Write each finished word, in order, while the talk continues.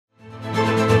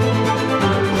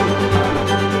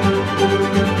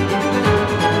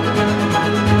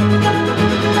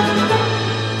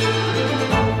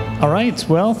right,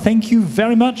 well, thank you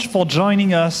very much for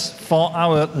joining us for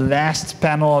our last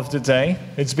panel of the day.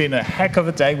 It's been a heck of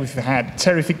a day. We've had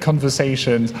terrific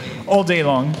conversations all day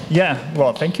long. Yeah,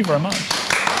 well, thank you very much.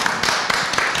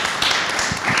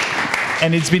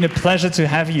 And it's been a pleasure to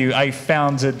have you. I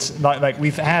found it, like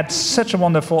we've had such a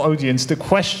wonderful audience. The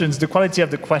questions, the quality of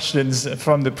the questions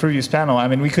from the previous panel, I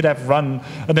mean, we could have run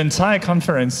an entire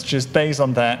conference just based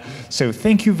on that. So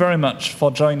thank you very much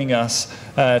for joining us.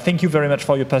 Thank you very much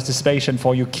for your participation,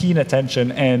 for your keen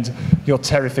attention, and your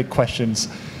terrific questions.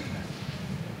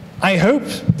 I hope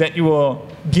that you will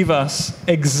give us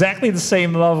exactly the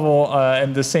same level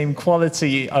and the same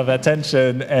quality of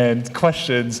attention and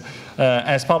questions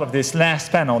as part of this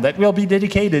last panel that will be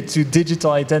dedicated to digital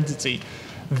identity.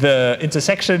 The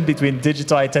intersection between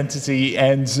digital identity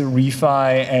and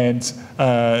refi and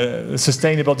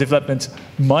sustainable development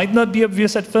might not be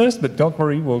obvious at first, but don't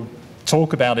worry, we'll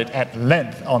talk about it at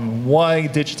length on why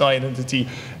digital identity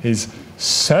is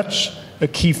such a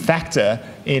key factor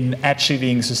in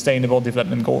achieving sustainable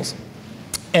development goals.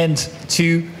 And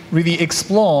to really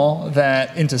explore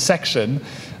that intersection,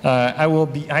 I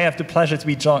have the pleasure to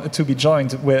be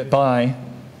joined by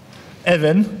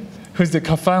Evan, who's the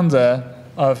co-founder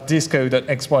of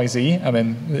disco.xyz. I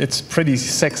mean, it's pretty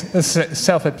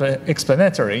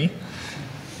self-explanatory.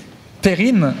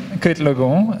 Perrine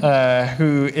Coët-Logon,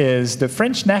 who is the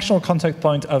French national contact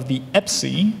point of the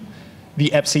EPSI. The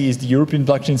EPSI is the European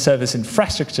Blockchain Service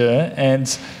Infrastructure,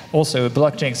 and also a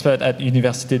blockchain expert at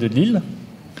Université de Lille.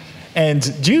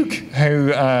 And Duke,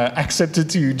 who accepted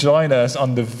to join us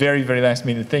on the very, very last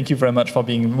minute. Thank you very much for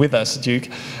being with us, Duke,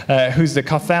 who's the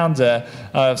co-founder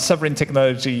of Sovereign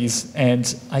Technologies and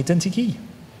Identikey.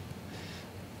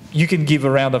 You can give a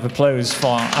round of applause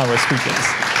for our speakers.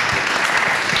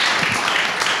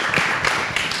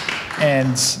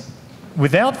 And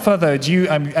without further ado,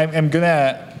 I'm going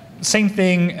to, same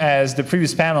thing as the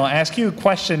previous panel, ask you a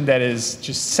question that is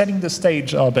just setting the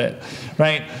stage a bit,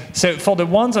 right? So for the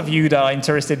ones of you that are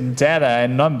interested in data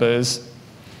and numbers,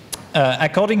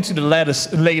 according to the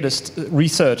latest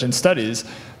research and studies,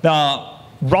 there are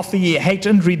roughly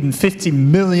 850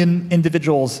 million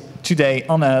individuals today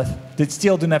on Earth that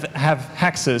still do not have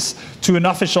access to an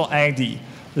official ID,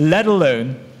 let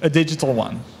alone a digital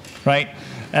one, right?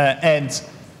 And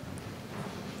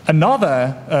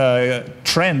another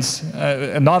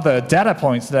another data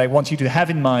point that I want you to have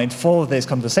in mind for this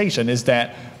conversation is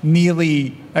that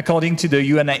nearly, according to the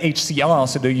UNHCR,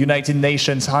 so the United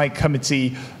Nations High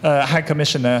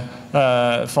Commissioner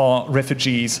for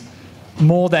Refugees,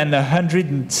 more than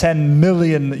 110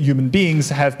 million human beings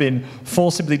have been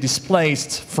forcibly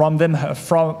displaced from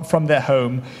their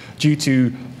home due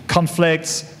to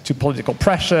conflicts, to political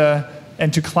pressure,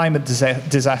 and to climate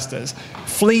disasters.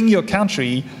 Fleeing your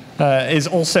country is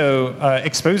also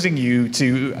exposing you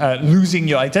to losing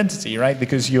your identity, right?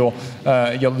 Because you're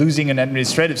losing an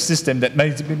administrative system that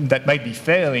might be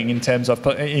failing in terms of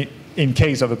in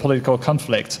case of a political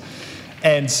conflict,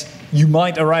 and you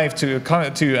might arrive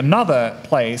to another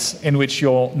place in which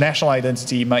your national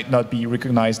identity might not be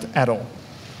recognized at all.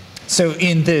 So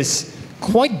in this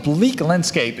quite bleak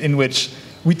landscape in which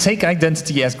we take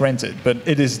identity as granted, but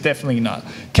it is definitely not.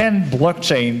 Can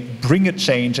blockchain bring a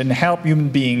change and help human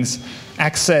beings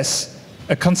access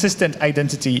a consistent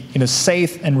identity in a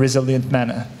safe and resilient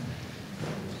manner?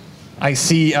 I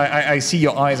see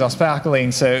your eyes are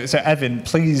sparkling, so Evan,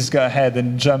 please go ahead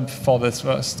and jump for this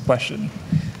first question.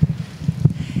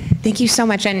 Thank you so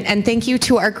much, and thank you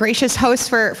to our gracious hosts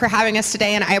for having us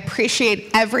today, and I appreciate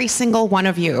every single one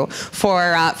of you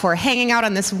for hanging out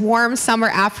on this warm summer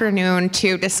afternoon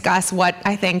to discuss what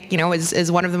I think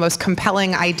is one of the most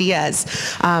compelling ideas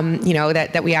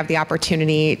that we have the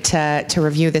opportunity to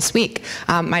review this week.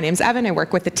 My name's Evan. I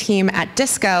work with the team at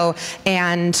Disco,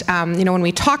 and when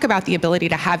we talk about the ability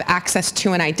to have access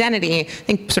to an identity, I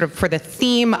think sort of for the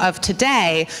theme of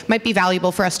today might be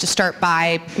valuable for us to start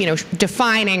by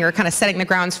defining or kind of setting the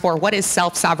grounds for what is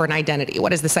self-sovereign identity.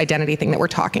 What is this identity thing that we're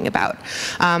talking about?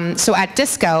 So at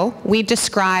Disco, we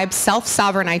describe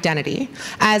self-sovereign identity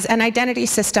as an identity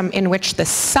system in which the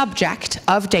subject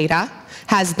of data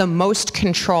has the most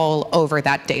control over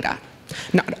that data.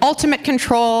 Not ultimate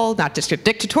control, not just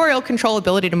dictatorial control,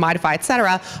 ability to modify, et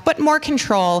cetera, but more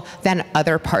control than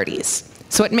other parties.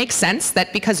 So it makes sense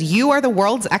that because you are the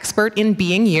world's expert in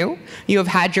being you, you have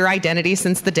had your identity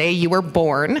since the day you were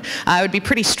born. It would be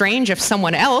pretty strange if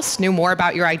someone else knew more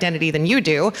about your identity than you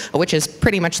do, which is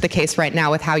pretty much the case right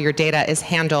now with how your data is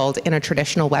handled in a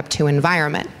traditional Web 2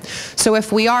 environment. So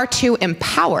if we are to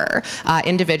empower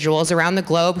individuals around the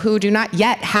globe who do not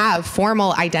yet have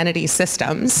formal identity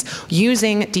systems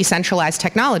using decentralized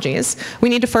technologies, we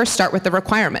need to first start with the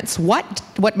requirements. What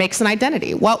makes an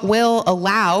identity? What will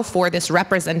allow for this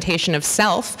representation of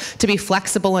self to be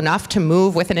flexible enough to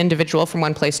move with an individual from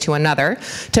one place to another,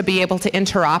 to be able to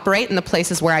interoperate in the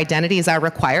places where identities are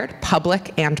required,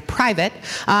 public and private,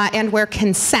 and where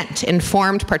consent,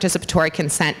 informed participatory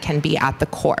consent, can be at the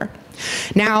core.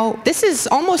 Now, this is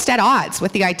almost at odds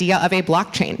with the idea of a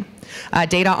blockchain.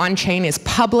 Data on-chain is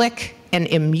public and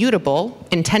immutable,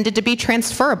 intended to be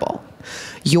transferable.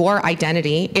 Your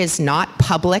identity is not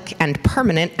public and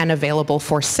permanent and available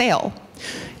for sale.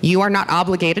 You are not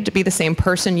obligated to be the same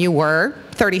person you were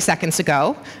 30 seconds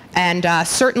ago, and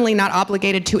certainly not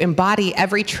obligated to embody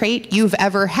every trait you've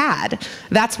ever had.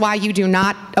 That's why you do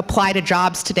not apply to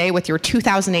jobs today with your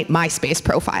 2008 MySpace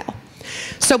profile.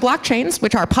 So blockchains,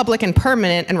 which are public and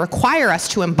permanent and require us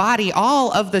to embody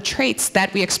all of the traits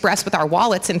that we express with our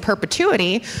wallets in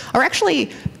perpetuity, are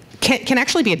can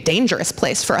actually be a dangerous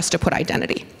place for us to put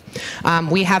identity.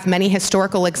 We have many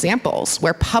historical examples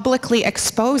where publicly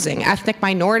exposing ethnic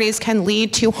minorities can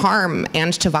lead to harm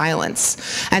and to violence.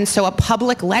 And so a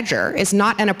public ledger is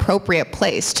not an appropriate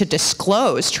place to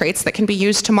disclose traits that can be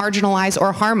used to marginalize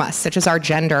or harm us, such as our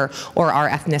gender or our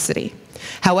ethnicity.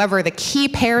 However, the key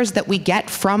pairs that we get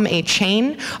from a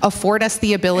chain afford us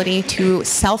the ability to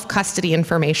self-custody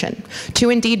information,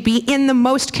 to indeed be in the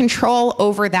most control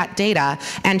over that data,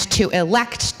 and to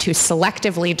elect to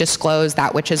selectively disclose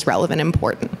that which is relevant and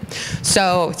important.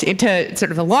 So to sort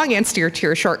of a long answer to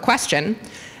your short question,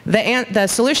 the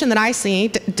solution that I see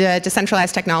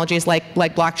decentralized technologies like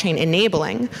blockchain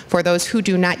enabling for those who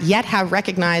do not yet have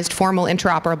recognized formal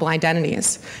interoperable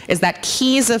identities is that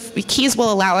keys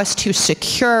will allow us to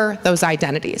secure those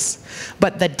identities.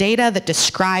 But the data that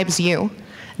describes you,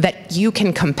 that you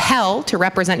can compel to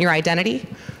represent your identity,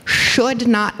 should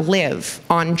not live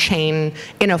on-chain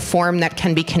in a form that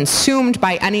can be consumed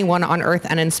by anyone on Earth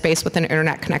and in space with an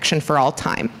internet connection for all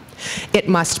time. It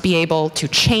must be able to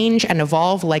change and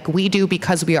evolve like we do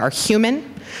because we are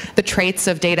human. The traits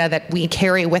of data that we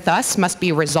carry with us must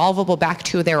be resolvable back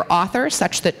to their author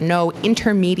such that no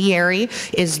intermediary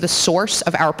is the source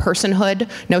of our personhood.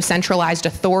 No centralized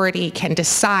authority can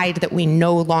decide that we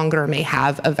no longer may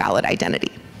have a valid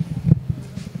identity.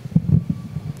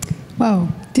 Wow,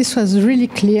 this was really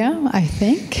clear, I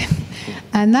think.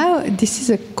 And now this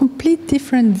is a complete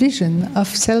different vision of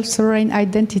self-sovereign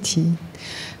identity.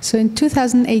 So in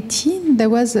 2018, there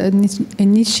was an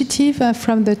initiative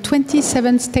from the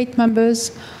 27 state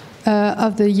members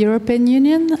of the European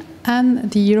Union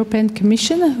and the European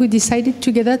Commission who decided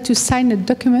together to sign a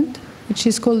document which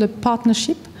is called a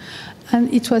partnership,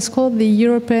 and it was called the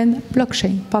European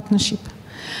Blockchain Partnership.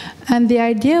 And the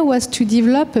idea was to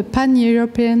develop a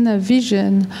pan-European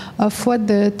vision of what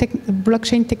the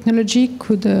blockchain technology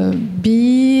could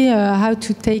be, how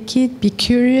to take it, be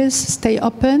curious, stay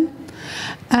open.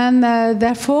 And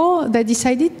therefore, they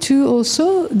decided to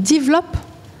also develop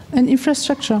an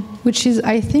infrastructure, which is,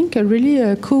 I think, a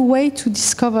really cool way to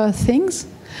discover things.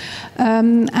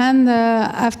 After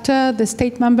the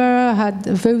state member had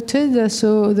voted,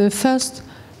 so the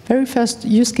very first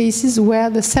use cases were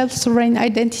the self-sovereign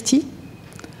identity,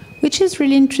 which is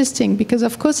really interesting because,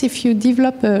 of course, if you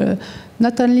develop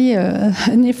not only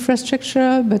an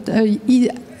infrastructure, but an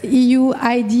EU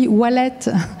ID wallet,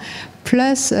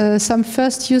 plus some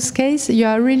first use case, you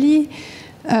are really,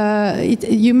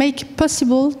 you make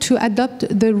possible to adopt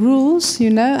the rules, you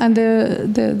know, and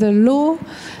the law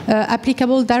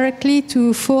applicable directly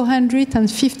to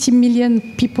 450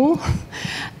 million people,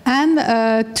 and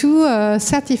to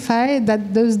certify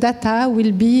that those data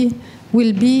will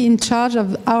be in charge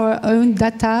of our own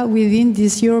data within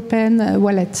this European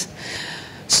wallet.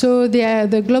 So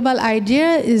the global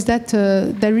idea is that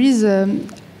there is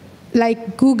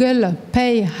like Google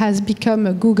Pay has become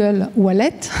a Google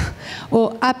wallet,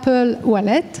 or Apple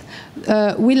wallet,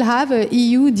 will have a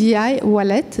EU DI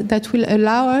wallet that will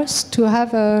allow us to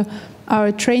have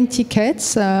our train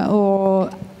tickets,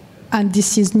 and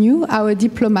this is new, our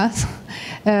diplomas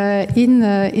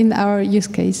in our use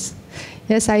case.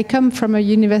 Yes, I come from a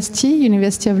University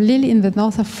of Lille in the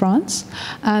north of France,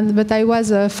 but I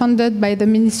was funded by the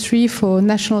Ministry for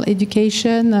National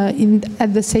Education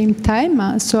at the same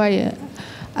time. So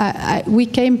we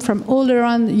came from all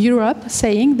around Europe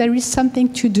saying there is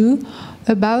something to do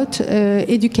about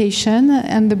education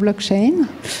and the blockchain.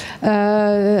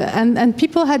 And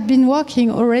people had been working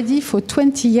already for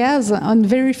 20 years on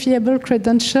verifiable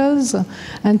credentials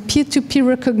and peer-to-peer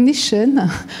recognition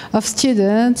of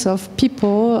students, of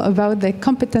people, about their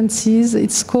competencies.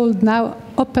 It's called now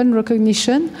open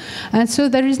recognition. And so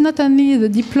there is not only the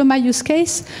diploma use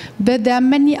case, but there are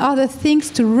many other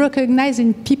things to recognize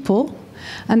in people,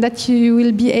 and that you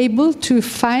will be able to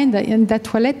find in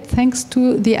that wallet thanks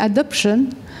to the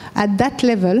adoption at that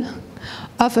level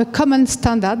of a common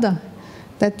standard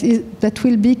that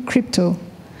will be crypto.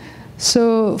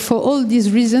 So for all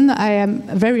these reasons, I am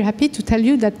very happy to tell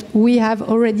you that we have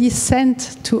already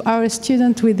sent to our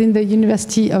students within the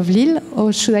University of Lille,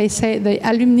 or should I say the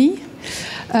alumni,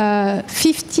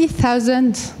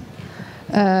 50,000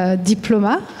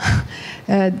 diploma,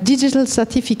 digital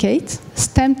certificate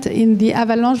stamped in the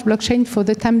Avalanche blockchain for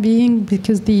the time being,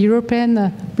 because the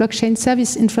European blockchain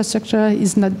service infrastructure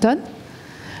is not done.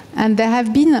 And they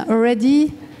have been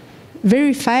already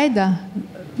verified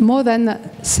more than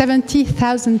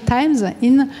 70,000 times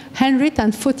in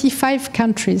 145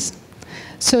 countries.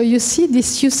 So you see,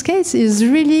 this use case is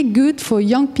really good for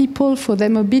young people, for their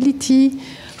mobility,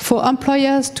 for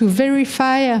employers to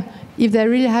verify if they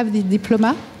really have the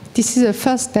diploma. This is a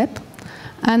first step.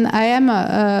 And I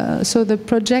am so the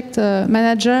project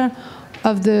manager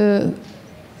of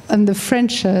on the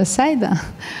French side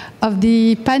of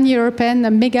the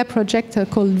pan-European mega project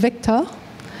called Vector,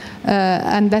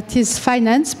 and that is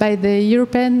financed by the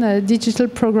European Digital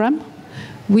Program,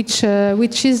 which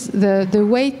is the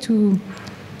way to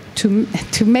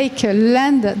make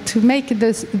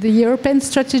the European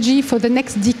strategy for the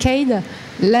next decade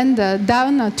land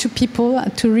down to people,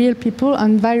 to real people,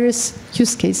 on various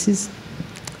use cases.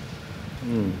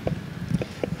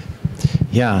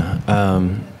 Yeah.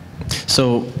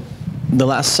 So the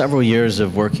last several years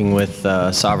of working with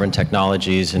sovereign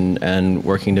technologies and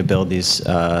working to build these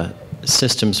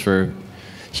systems for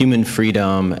human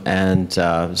freedom and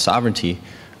sovereignty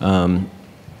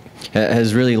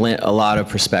has really lent a lot of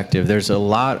perspective. There's a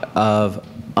lot of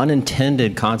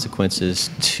unintended consequences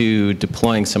to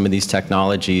deploying some of these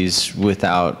technologies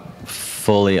without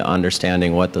fully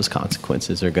understanding what those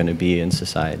consequences are going to be in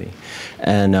society.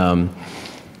 And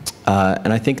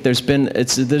I think there's been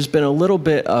a little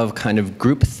bit of kind of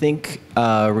groupthink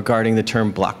regarding the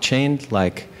term blockchain,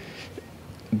 like,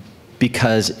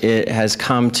 because it has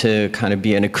come to kind of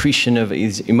be an accretion of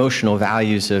these emotional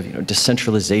values of, you know,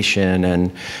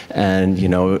 decentralization and you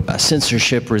know,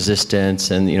 censorship resistance,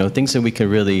 and, you know, things that we can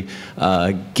really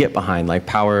get behind, like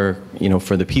power, you know,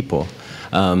 for the people.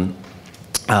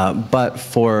 But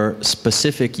for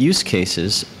specific use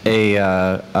cases,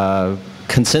 a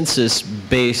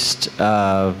consensus-based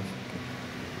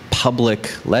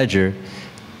public ledger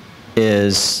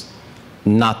is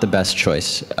not the best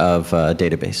choice of a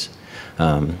database.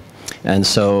 And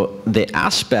so the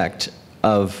aspect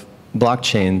of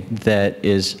blockchain that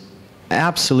is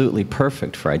absolutely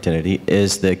perfect for identity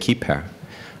is the key pair.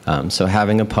 So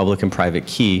having a public and private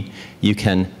key, you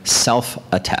can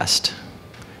self-attest.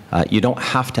 You don't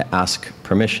have to ask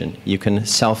permission. You can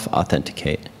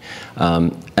self-authenticate.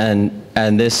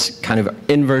 And this kind of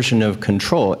inversion of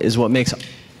control is what makes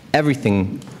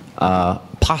everything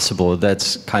possible.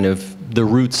 That's kind of the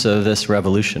roots of this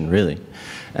revolution, really.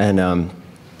 And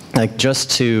like,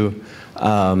 just to,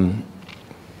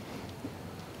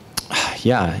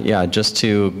 just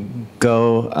to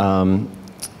go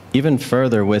even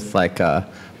further with, like,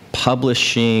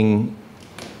 publishing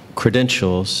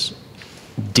credentials,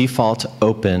 default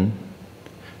open,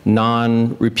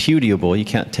 non-repudiable, you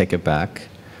can't take it back,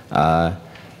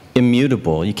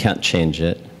 immutable, you can't change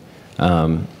it.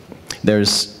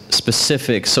 There's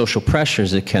specific social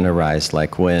pressures that can arise,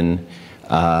 like when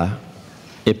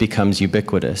it becomes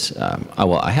ubiquitous.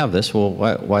 Well, I have this, well,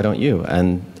 why don't you?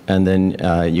 And then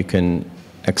you can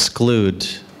exclude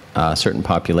certain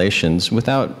populations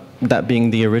without that being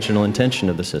the original intention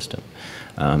of the system.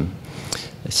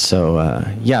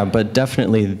 Yeah, but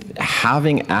definitely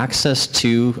having access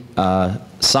to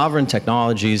sovereign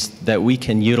technologies that we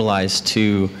can utilize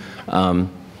to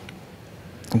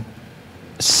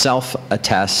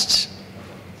self-attest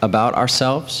about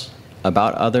ourselves,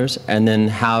 about others, and then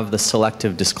have the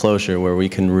selective disclosure where we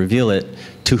can reveal it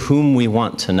to whom we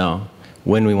want to know,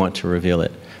 when we want to reveal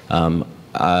it.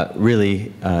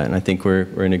 Really, and I think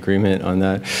we're in agreement on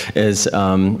that, is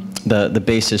the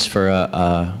basis for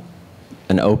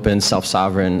an open,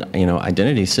 self-sovereign, you know,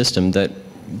 identity system that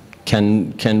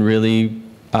can really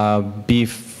be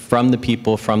from the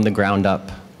people, from the ground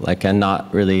up, like, and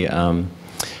not really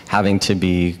having to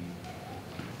be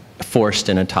forced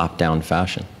in a top-down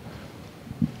fashion.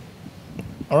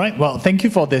 All right, well, thank you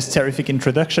for this terrific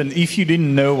introduction. If you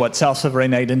didn't know what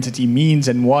self-sovereign identity means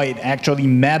and why it actually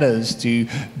matters to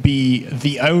be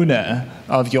the owner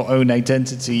of your own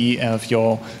identity, of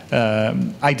your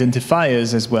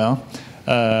identifiers as well,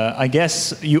 I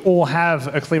guess you all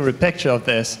have a clearer picture of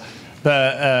this.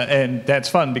 But, and that's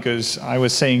fun because I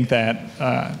was saying that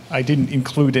I didn't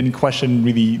include any question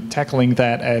really tackling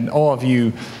that, and all of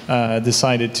you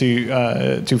decided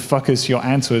to focus your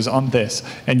answers on this.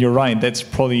 And you're right, that's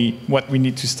probably what we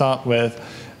need to start with.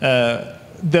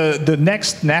 The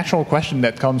next natural question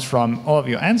that comes from all of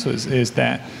your answers is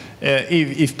that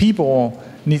if people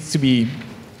need to be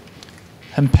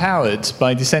empowered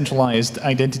by decentralized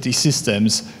identity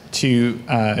systems to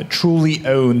truly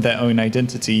own their own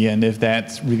identity, and if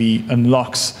that really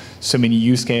unlocks so many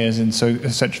use cases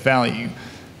and such value.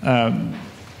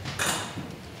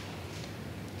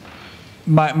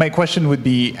 My question would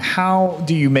be, how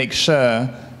do you make sure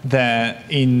that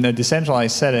in a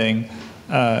decentralized setting,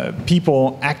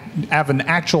 people have an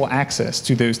actual access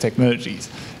to those technologies?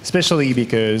 Especially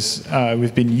because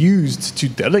we've been used to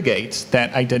delegate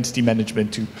that identity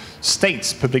management to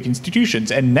states, public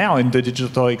institutions, and now in the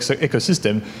digital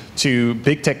ecosystem to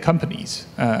big tech companies,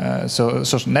 so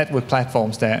social network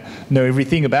platforms that know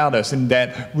everything about us, and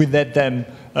that we let them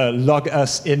log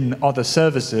us in other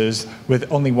services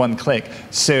with only one click.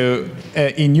 So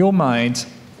in your mind,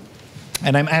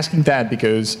 and I'm asking that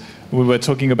because we were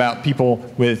talking about people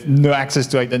with no access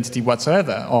to identity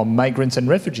whatsoever, or migrants and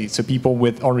refugees, so people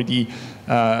with already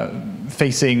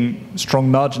facing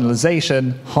strong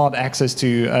marginalization, hard access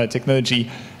to technology.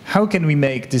 How can we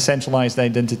make decentralized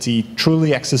identity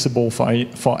truly accessible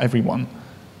for everyone?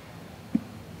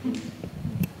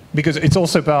 Because it's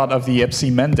also part of the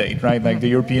EPC mandate, right? Like the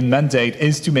European mandate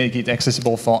is to make it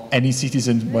accessible for any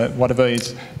citizen, whatever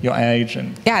is your age.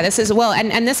 And yeah, this is, well,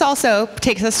 and this also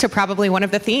takes us to probably one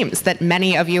of the themes that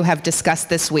many of you have discussed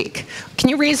this week. Can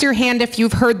you raise your hand if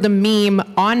you've heard the meme,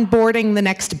 onboarding the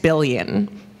next billion?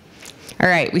 All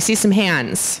right, we see some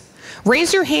hands.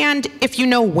 Raise your hand if you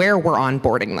know where we're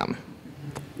onboarding them.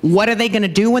 What are they going to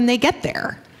do when they get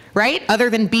there? Right? Other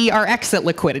than be our exit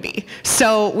liquidity.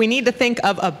 So we need to think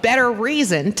of a better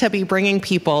reason to be bringing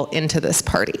people into this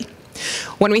party.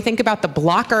 When we think about the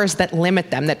blockers that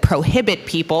limit them, that prohibit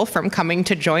people from coming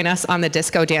to join us on the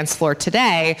disco dance floor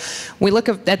today, we look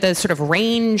at the sort of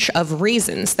range of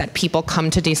reasons that people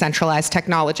come to decentralized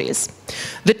technologies.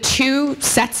 The two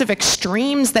sets of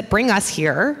extremes that bring us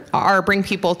here, or bring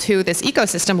people to this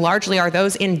ecosystem, largely are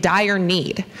those in dire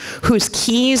need, whose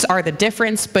keys are the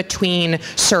difference between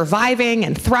surviving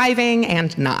and thriving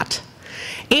and not.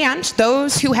 And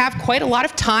those who have quite a lot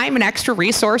of time and extra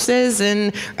resources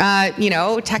and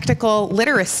technical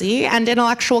literacy and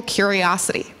intellectual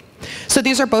curiosity. So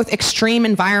these are both extreme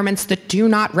environments that do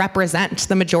not represent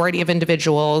the majority of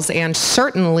individuals, and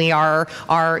certainly are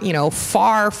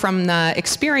far from the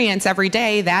experience every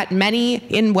day that many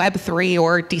in Web3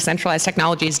 or decentralized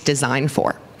technologies design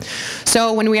for.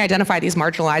 So when we identify these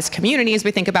marginalized communities,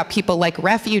 we think about people like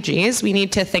refugees. We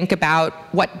need to think about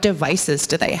what devices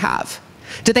do they have.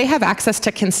 Do they have access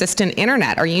to consistent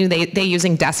internet? Are they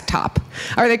using desktop?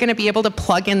 Are they going to be able to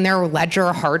plug in their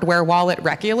Ledger hardware wallet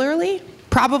regularly?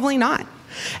 Probably not.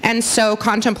 And so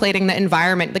contemplating the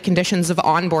environment, the conditions of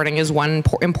onboarding is one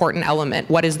important element.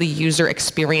 What is the user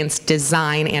experience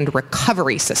design and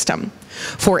recovery system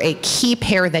for a key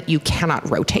pair that you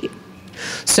cannot rotate?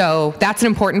 So that's an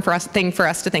important thing for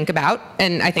us to think about,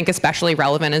 and I think especially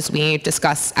relevant as we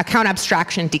discuss account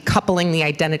abstraction, decoupling the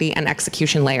identity and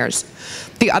execution layers.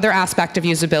 The other aspect of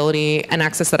usability and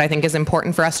access that I think is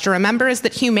important for us to remember is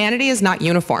that humanity is not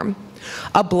uniform.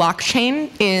 A blockchain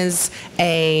is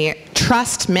a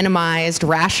trust-minimized,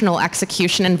 rational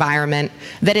execution environment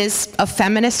that is a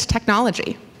feminist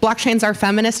technology. Blockchains are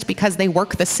feminist because they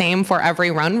work the same for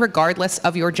everyone, regardless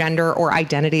of your gender or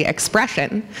identity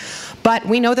expression. But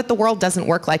we know that the world doesn't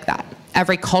work like that.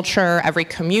 Every culture, every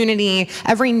community,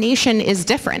 every nation is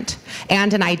different.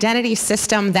 And an identity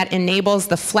system that enables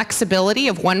the flexibility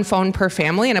of one phone per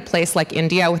family in a place like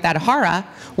India with Adhara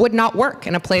would not work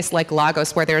in a place like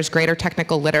Lagos, where there's greater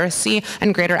technical literacy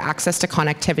and greater access to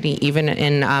connectivity, even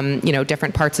in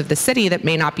different parts of the city that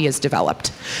may not be as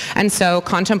developed. And so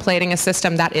contemplating a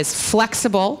system that is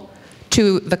flexible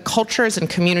to the cultures and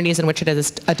communities in which it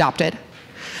is adopted,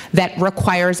 that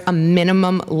requires a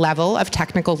minimum level of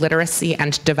technical literacy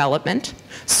and development.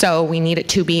 So we need it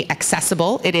to be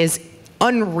accessible. It is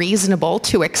unreasonable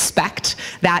to expect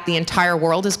that the entire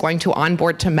world is going to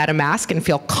onboard to MetaMask and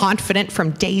feel confident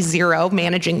from day zero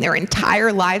managing their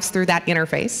entire lives through that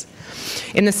interface.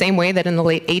 In the same way that in the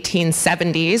late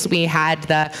 1870s, we had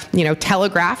the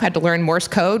telegraph, had to learn Morse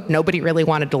code. Nobody really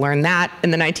wanted to learn that.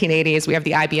 In the 1980s, we have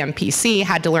the IBM PC,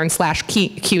 had to learn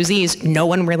 /QZs. No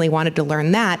one really wanted to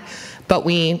learn that. But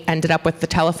we ended up with the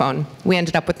telephone. We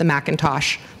ended up with the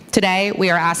Macintosh. Today, we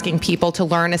are asking people to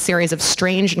learn a series of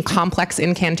strange and complex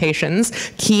incantations,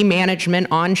 key management,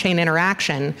 on-chain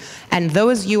interaction, and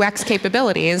those UX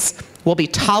capabilities will be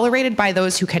tolerated by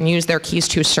those who can use their keys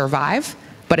to survive,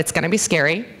 but it's going to be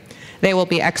scary. They will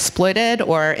be exploited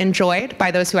or enjoyed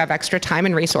by those who have extra time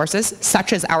and resources,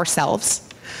 such as ourselves.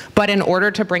 But in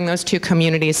order to bring those two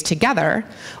communities together,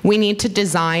 we need to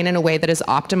design in a way that is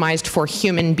optimized for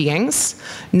human beings,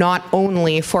 not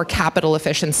only for capital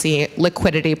efficiency,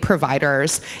 liquidity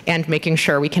providers, and making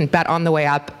sure we can bet on the way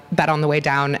up, bet on the way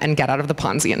down, and get out of the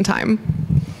Ponzi in time.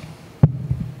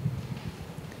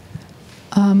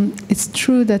 It's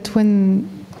true that when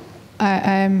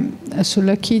I'm so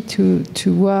lucky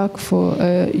to work for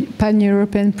a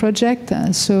pan-European project,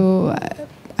 so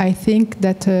I think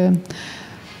that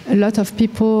a lot of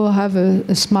people have a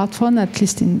smartphone, at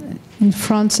least in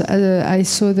France. I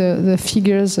saw the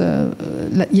figures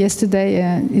yesterday,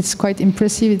 and it's quite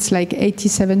impressive. It's like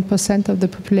 87% of the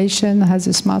population has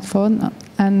a smartphone,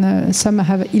 and some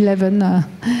have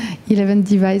 11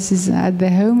 devices at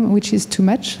their home, which is too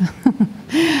much.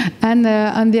 And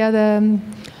on the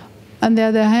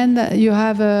other hand, you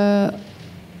have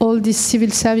all this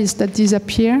civil service that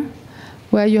disappear,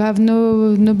 where you have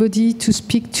nobody to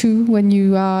speak to when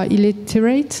you are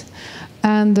illiterate.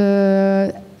 And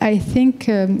I think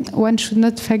one should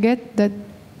not forget that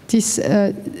this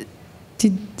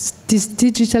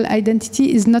digital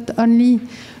identity is not only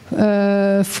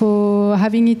for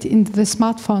having it in the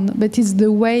smartphone, but it's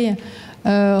the way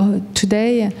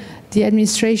today the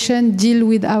administration deal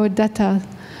with our data.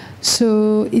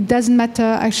 So it doesn't matter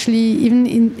actually, even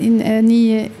in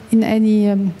any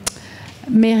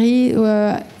mairie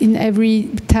or in every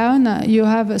town, you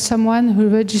have someone who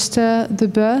registers the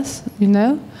birth,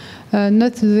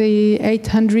 not the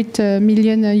 800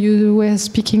 million you were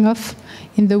speaking of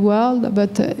in the world,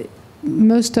 but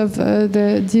most of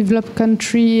the developed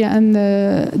country and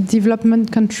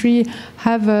development country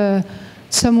have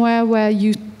somewhere where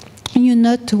you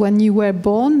not when you were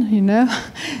born,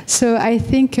 So I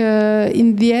think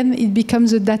in the end it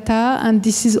becomes a data, and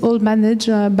this is all managed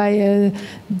by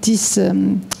this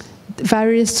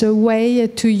various way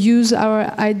to use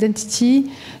our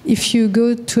identity. If you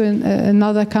go to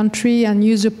another country and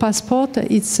use a passport,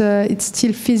 it's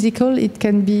still physical. It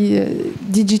can be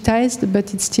digitized,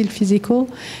 but it's still physical.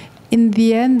 In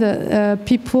the end,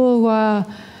 people who are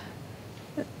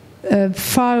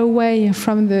far away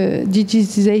from the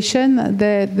digitization,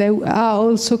 they are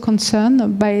also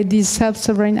concerned by this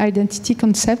self-sovereign identity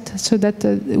concept, so that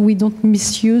we don't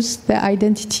misuse their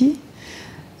identity.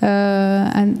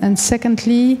 And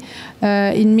secondly,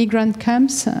 in migrant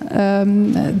camps,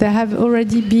 there have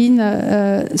already been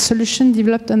a solution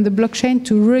developed on the blockchain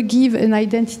to re-give an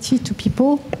identity to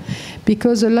people,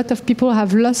 because a lot of people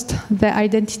have lost their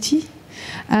identity.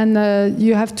 And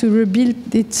you have to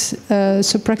rebuild it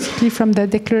so practically from the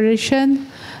declaration.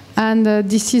 And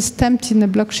this is stamped in the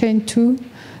blockchain too,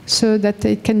 so that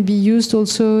it can be used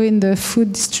also in the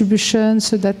food distribution,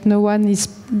 so that no one is,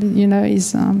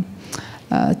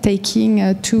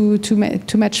 taking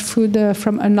too much food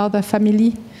from another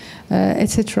family,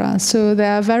 etc. So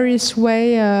there are various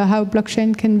ways how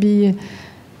blockchain can be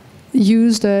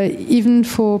used even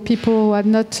for people who are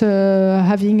not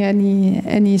having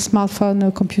any smartphone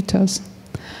or computers.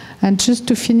 And just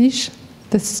to finish,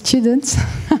 the students,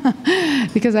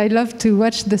 because I love to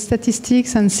watch the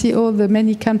statistics and see all the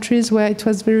many countries where it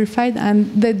was verified, and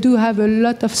they do have a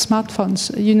lot of smartphones.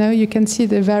 You can see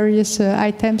the various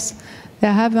items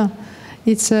they have.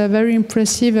 It's very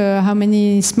impressive how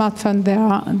many smartphones there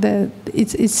are.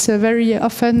 It's very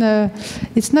often,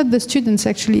 it's not the students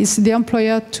actually, it's the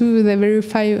employer too. They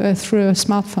verify through a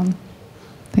smartphone.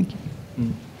 Thank you.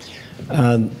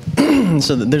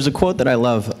 So there's a quote that I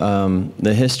love.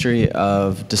 The history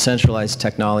of decentralized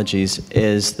technologies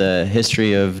is the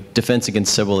history of defense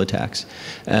against civil attacks.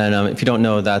 And if you don't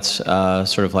know, that's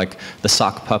sort of like the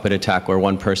sock puppet attack, where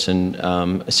one person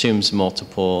assumes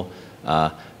multiple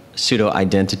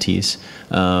pseudo-identities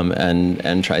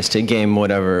and tries to game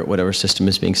whatever system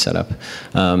is being set up.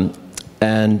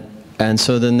 And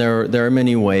so then there are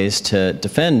many ways to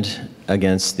defend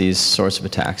against these sorts of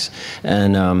attacks.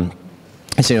 And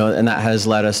So, and that has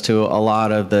led us to a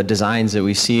lot of the designs that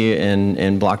we see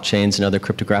in blockchains and other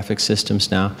cryptographic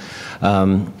systems now.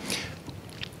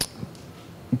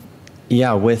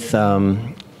 Yeah, with,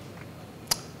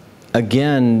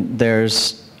 again,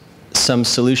 there's some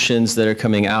solutions that are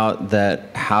coming out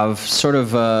that have sort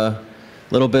of a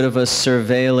little bit of a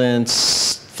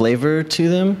surveillance flavor to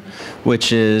them,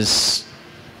 which is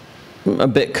a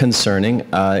bit concerning.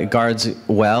 It guards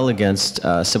well against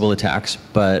Sybil attacks,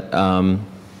 but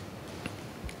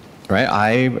right,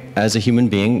 I, as a human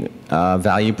being,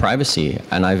 value privacy,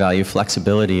 and I value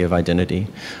flexibility of identity.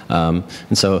 And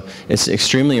so it's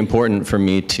extremely important for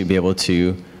me to be able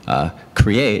to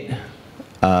create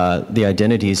the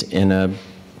identities in a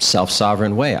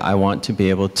self-sovereign way. I want to be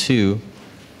able to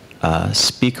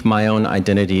speak my own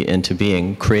identity into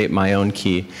being, create my own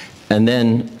key, and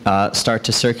then start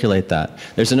to circulate that.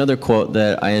 There's another quote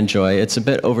that I enjoy. It's a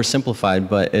bit oversimplified,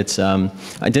 but it's,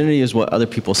 identity is what other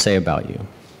people say about you.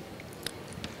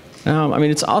 I mean,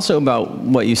 it's also about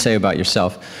what you say about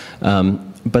yourself.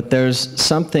 But there's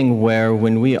something where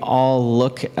when we all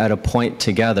look at a point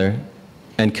together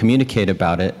and communicate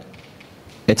about it,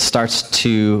 it starts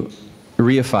to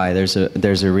reify.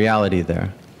 There's a reality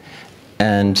there.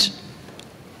 And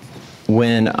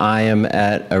when I am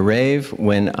at a rave,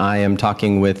 when I am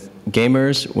talking with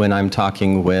gamers, when I'm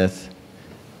talking with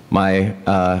my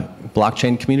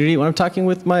blockchain community, when I'm talking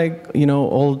with my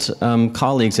old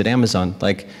colleagues at Amazon,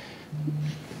 like,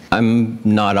 I'm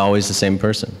not always the same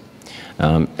person.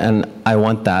 And I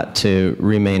want that to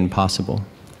remain possible.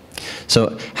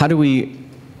 So how do we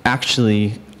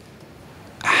actually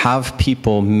have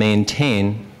people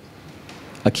maintain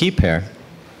a key pair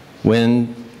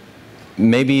when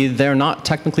maybe they're not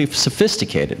technically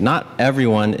sophisticated? Not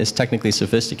everyone is technically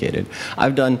sophisticated.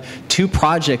 I've done 2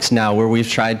 projects now where we've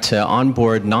tried to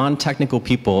onboard non-technical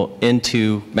people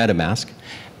into MetaMask,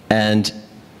 and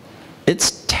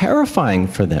it's terrifying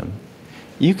for them.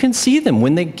 You can see them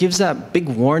when they gives that big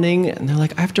warning, and they're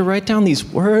like, I have to write down these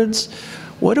words.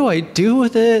 What do I do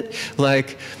with it?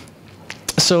 Like,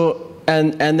 so,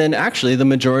 and then actually the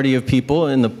majority of people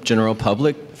in the general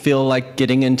public feel like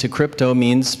getting into crypto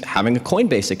means having a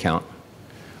Coinbase account,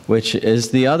 which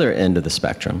is the other end of the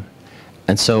spectrum.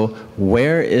 And so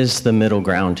where is the middle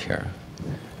ground here?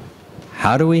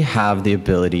 How do we have the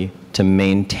ability to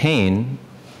maintain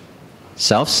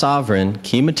self-sovereign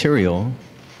key material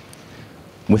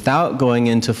without going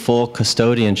into full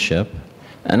custodianship,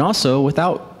 and also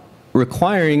without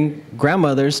requiring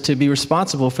grandmothers to be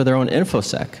responsible for their own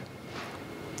InfoSec?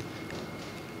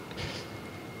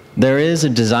 There is a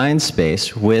design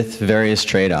space with various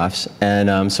trade-offs,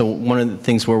 and so one of the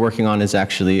things we're working on is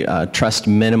actually trust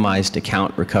minimized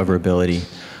account recoverability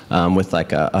with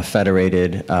like a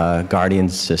federated guardian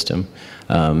system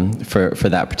for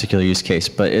that particular use case.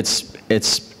 But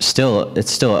it's still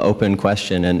an open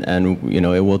question, and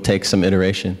it will take some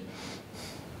iteration.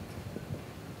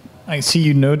 I see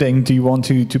you nodding. Do you want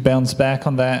to bounce back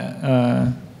on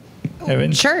that,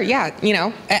 Erin? Sure, yeah.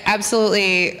 I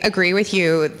absolutely agree with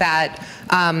you that,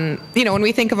 when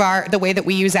we think of the way that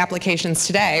we use applications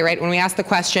today, right? When we ask the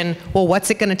question, well, what's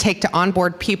it going to take to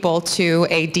onboard people to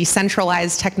a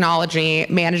decentralized technology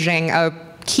managing a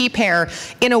key pair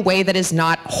in a way that is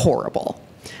not horrible,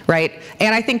 right?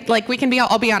 And I think, like,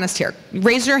 I'll be honest here.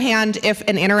 Raise your hand if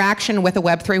an interaction with a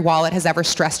Web3 wallet has ever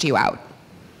stressed you out,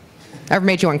 ever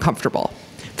made you uncomfortable.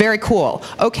 Very cool.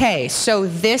 Okay, so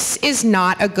this is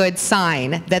not a good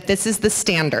sign that this is the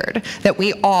standard that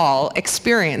we all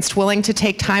experienced, willing to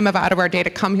take time out of our day to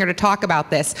come here to talk about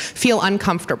this, feel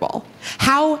uncomfortable.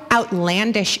 How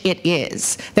outlandish it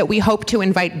is that we hope to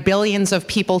invite billions of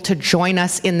people to join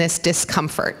us in this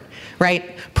discomfort,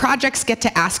 right? Projects get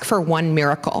to ask for one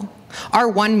miracle. Our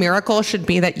one miracle should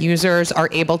be that users are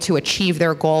able to achieve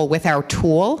their goal with our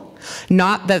tool,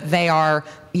 not that they are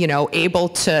able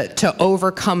to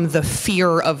overcome the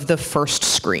fear of the first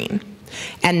screen.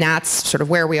 And that's sort of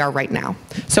where we are right now.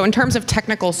 So in terms of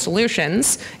technical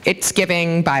solutions, it's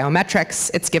giving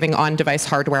biometrics, it's giving on-device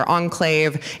hardware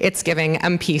enclave, it's giving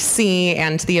MPC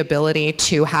and the ability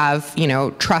to have,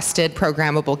 trusted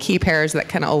programmable key pairs that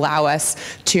can allow us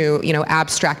to,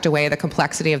 abstract away the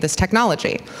complexity of this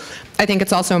technology. I think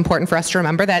it's also important for us to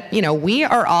remember that,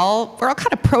 we're all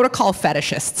kind of protocol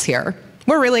fetishists here.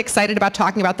 We're really excited about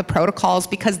talking about the protocols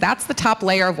because that's the top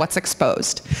layer of what's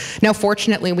exposed. Now,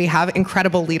 fortunately, we have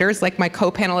incredible leaders like my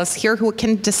co-panelists here who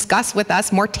can discuss with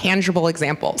us more tangible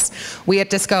examples. We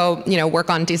at Disco, work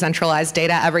on decentralized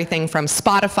data, everything from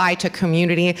Spotify to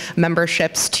community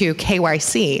memberships to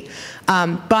KYC.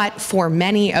 But for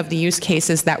many of the use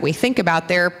cases that we think about,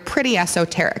 they're pretty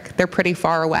esoteric. They're pretty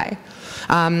far away.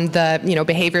 The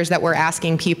behaviors that we're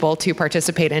asking people to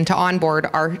participate and to onboard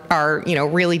are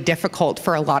really difficult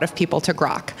for a lot of people to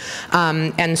grok.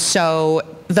 And so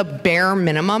the bare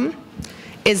minimum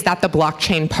is that the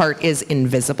blockchain part is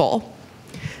invisible.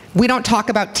 We don't talk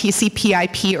about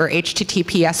TCP/IP or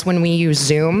HTTPS when we use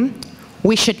Zoom.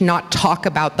 We should not talk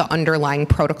about the underlying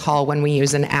protocol when we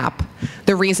use an app.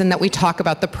 The reason that we talk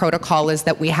about the protocol is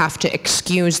that we have to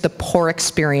excuse the poor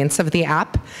experience of the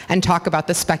app and talk about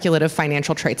the speculative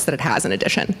financial traits that it has in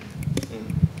addition.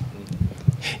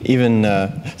 Even,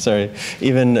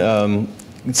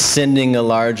 sending a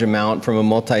large amount from a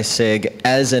multi-sig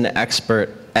as an expert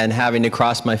and having to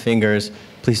cross my fingers,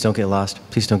 please don't get lost,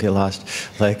 please don't get lost.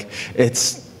 Like,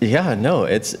 it's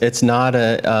not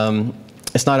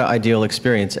it's not an ideal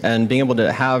experience, and being able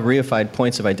to have reified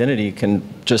points of identity can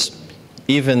just,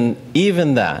 even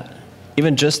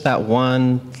just that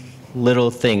one little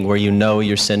thing where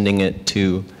you're sending it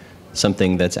to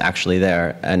something that's actually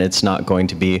there, and it's not going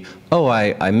to be, oh,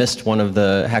 I missed one of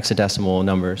the hexadecimal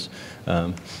numbers.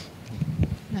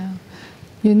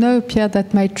 You know, Pierre,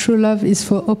 that my true love is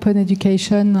for open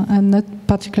education and not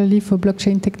particularly for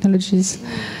blockchain technologies.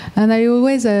 And I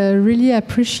always really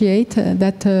appreciate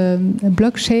that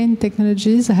blockchain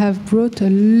technologies have brought a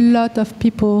lot of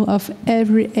people of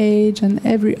every age and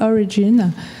every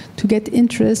origin to get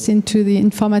interest into the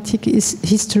informatics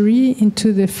history,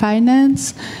 into the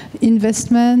finance,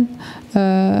 investment,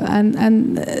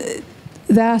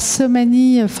 there are so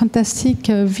many fantastic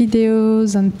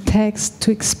videos and texts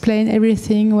to explain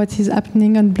everything what is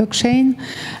happening on blockchain.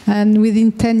 And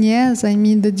within 10 years, I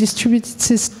mean, the distributed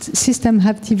system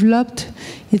have developed.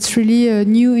 It's really a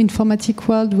new informatic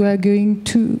world we are going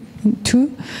to.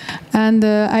 And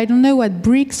I don't know what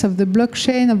bricks of the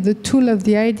blockchain, of the tool, of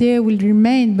the idea will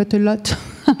remain, but a lot.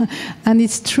 And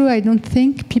it's true, I don't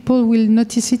think people will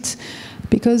notice it.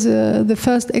 Because the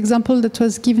first example that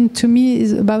was given to me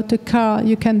is about a car.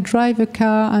 You can drive a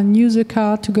car and use a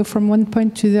car to go from one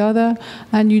point to the other,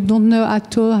 and you don't know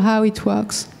at all how it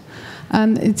works.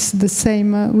 And it's the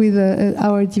same with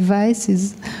our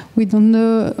devices. We don't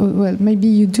know, well, maybe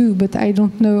you do, but I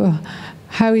don't know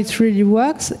how it really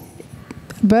works.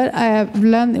 But I have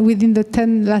learned within the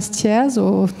 10 last years,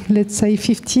 or let's say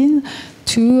 15,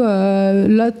 to a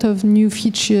lot of new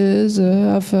features,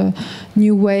 of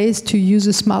new ways to use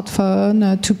a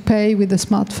smartphone, to pay with a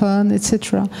smartphone,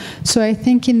 etc. So I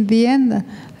think in the end,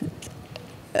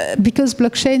 because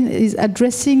blockchain is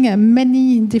addressing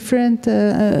many different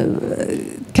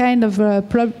kind of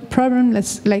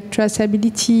problems like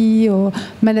traceability or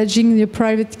managing the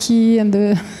private key and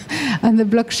the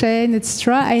blockchain,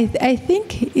 etc. I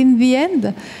think in the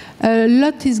end, a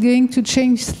lot is going to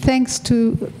change thanks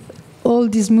to all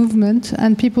this movement,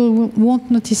 and people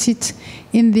won't notice it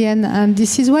in the end. And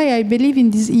this is why I believe in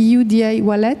this EU DI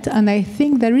wallet, and I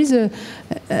think there is a...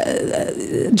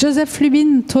 Joseph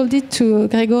Lubin told it to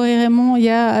Grégory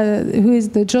Raymond, who is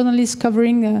the journalist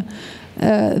covering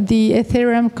the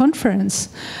Ethereum conference.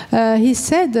 He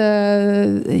said,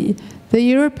 the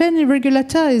European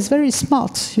regulator is very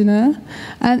smart, you know,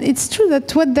 and it's true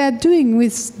that what they're doing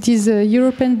with this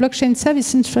European blockchain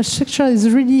service infrastructure is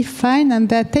really fine, and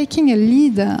they're taking a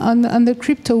lead on the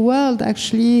crypto world,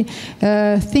 actually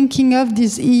thinking of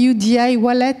this EU DI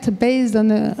wallet based on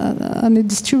a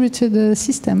distributed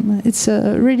system. It's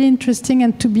really interesting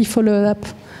and to be followed up.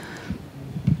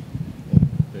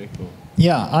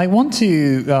 Yeah, I want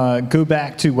to go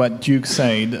back to what Duke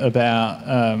said about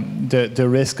the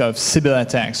risk of cyber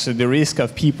attacks, so the risk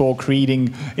of people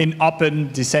creating in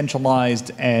open, decentralized,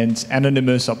 and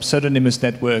anonymous or pseudonymous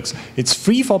networks. It's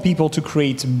free for people to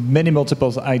create many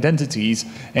multiple identities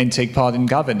and take part in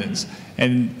governance.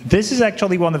 And this is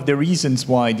actually one of the reasons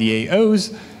why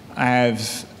DAOs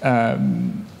have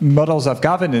models of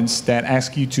governance that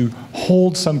ask you to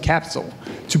hold some capital,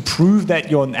 to prove that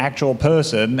you're an actual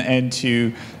person, and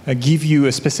to give you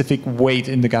a specific weight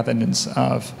in the governance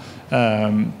of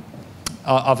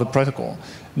a protocol.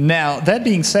 Now, that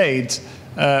being said,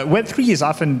 Web3 is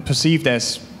often perceived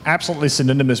as absolutely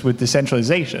synonymous with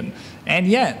decentralization, and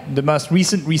yet the most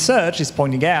recent research is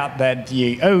pointing out that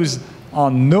DAOs are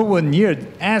nowhere near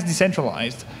as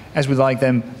decentralized as we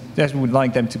would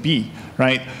like them to be,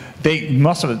 right? They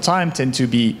most of the time tend to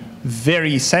be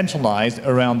very centralized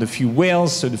around the few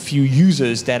whales, so the few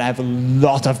users that have a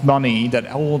lot of money, that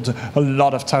hold a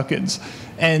lot of tokens.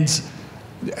 And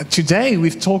today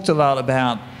we've talked a lot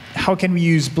about how can we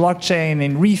use blockchain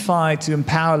and refi to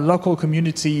empower local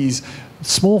communities,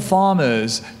 small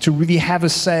farmers, to really have a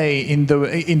say in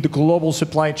the global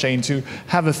supply chain, to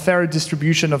have a fair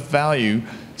distribution of value.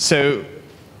 So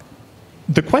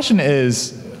the question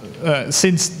is,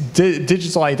 since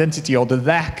digital identity, or the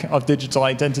lack of digital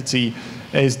identity,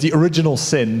 is the original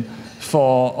sin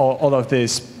for all of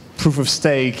this proof of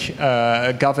stake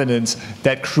governance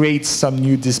that creates some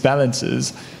new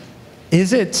disbalances,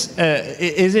 is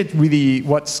it really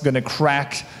what's going to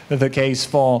crack the case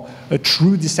for a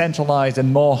true decentralized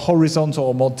and more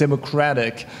horizontal, more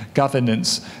democratic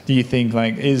governance? Do you think,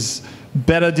 like, is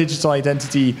better digital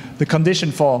identity the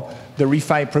condition for the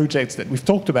refi projects that we've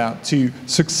talked about to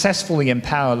successfully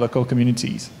empower local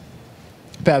communities?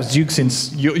 Perhaps Duke,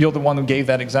 since you're the one who gave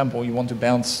that example, you want to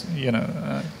bounce,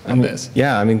 on this.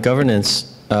 Yeah, I mean,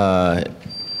 governance,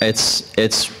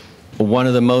 it's one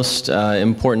of the most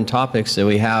important topics that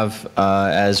we have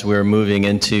as we're moving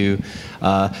into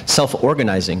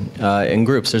self-organizing in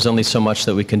groups. There's only so much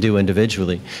that we can do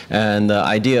individually. And the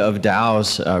idea of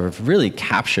DAOs really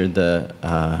captured the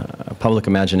public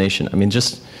imagination. I mean,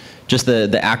 just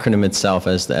the acronym itself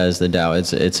as the DAO,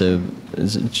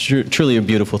 it's truly a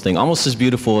beautiful thing. Almost as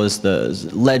beautiful as the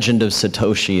legend of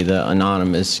Satoshi, the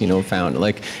anonymous, founder.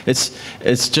 Like,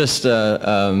 it's just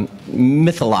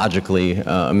mythologically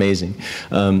amazing.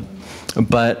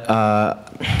 But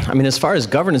I mean, as far as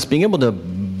governance, being able to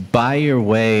buy your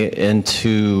way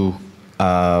into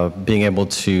being able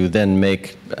to then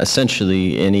make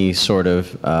essentially any sort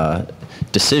of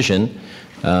decision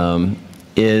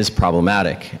is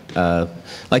problematic.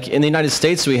 Like in the United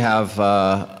States, we have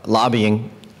lobbying,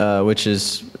 which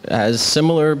has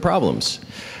similar problems.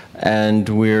 And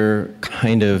we're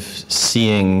kind of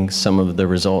seeing some of the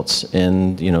results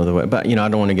in, the way, but, I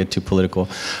don't want to get too political.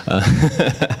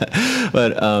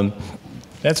 But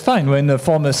that's fine. We're in the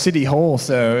former city hall,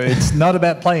 so it's not a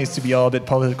bad place to be all a bit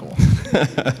political.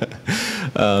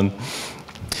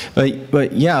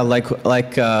 But yeah, like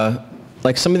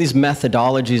some of these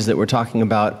methodologies that we're talking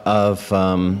about of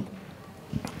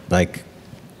like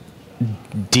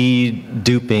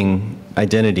de-duping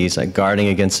identities, like guarding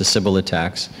against the Sybil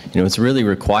attacks, it's really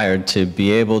required to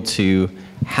be able to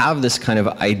have this kind of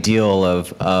ideal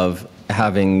of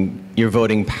having your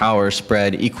voting power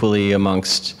spread equally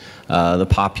amongst the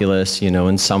populace,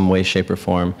 in some way, shape, or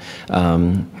form.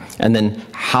 And then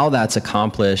how that's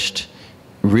accomplished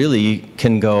really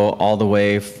can go all the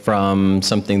way from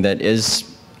something that is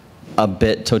a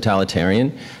bit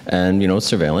totalitarian and,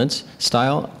 surveillance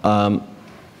style,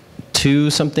 to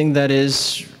something that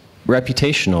is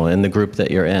reputational in the group that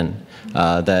you're in.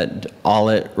 That all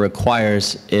it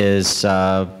requires is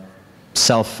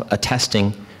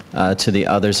self-attesting to the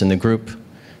others in the group,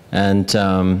 and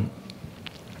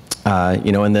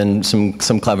and then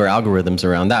some clever algorithms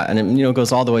around that. And it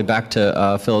goes all the way back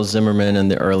to Phil Zimmerman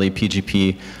and the early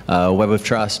PGP Web of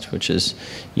Trust, which is,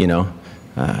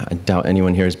 I doubt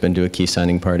anyone here has been to a key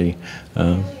signing party.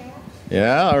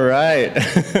 Yeah, all right.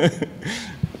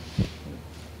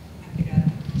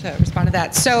 To respond to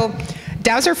that. So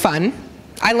DAOs are fun.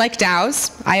 I like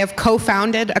DAOs. I have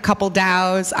co-founded a couple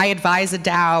DAOs. I advise a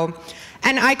DAO,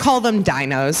 and I call them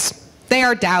dinos. They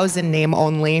are DAOs in name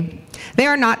only. They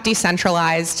are not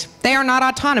decentralized. They are not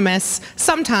autonomous.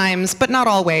 Sometimes, but not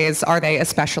always, are they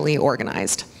especially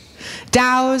organized.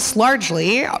 DAOs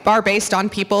largely are based on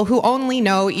people who only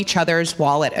know each other's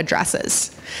wallet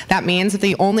addresses. That means that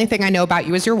the only thing I know about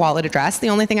you is your wallet address. The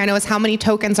only thing I know is how many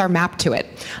tokens are mapped to it.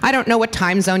 I don't know what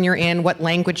time zone you're in, what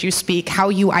language you speak, how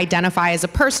you identify as a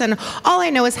person. All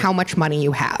I know is how much money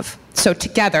you have. So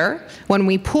together, when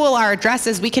we pool our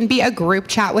addresses, we can be a group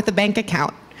chat with a bank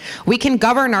account. We can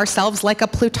govern ourselves like a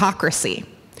plutocracy.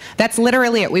 That's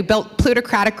literally it. We built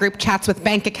plutocratic group chats with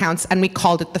bank accounts, and we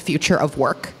called it the future of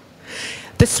work.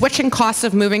 The switching costs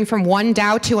of moving from one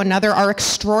DAO to another are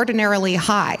extraordinarily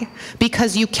high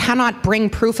because you cannot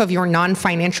bring proof of your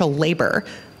non-financial labor,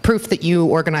 proof that you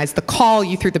organized the call,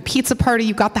 you threw the pizza party,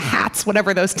 you got the hats,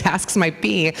 whatever those tasks might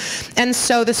be. And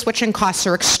so the switching costs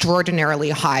are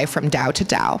extraordinarily high from DAO to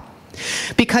DAO.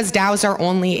 Because DAOs are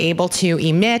only able to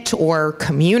emit or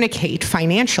communicate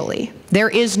financially, there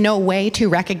is no way to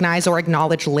recognize or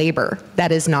acknowledge labor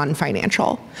that is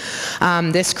non-financial.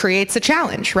 This creates a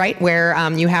challenge, right, where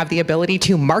you have the ability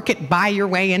to market buy your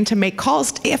way in to make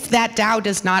calls if that DAO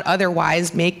does not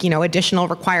otherwise make additional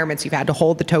requirements. You've had to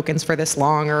hold the tokens for this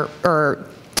long, or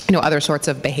other sorts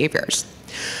of behaviors.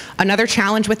 Another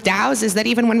challenge with DAOs is that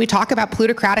even when we talk about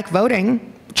plutocratic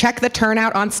voting, check the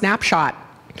turnout on Snapshot.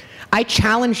 I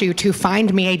challenge you to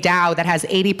find me a DAO that has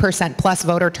 80% plus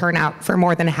voter turnout for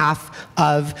more than half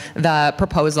of the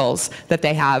proposals that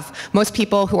they have. Most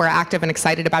people who are active and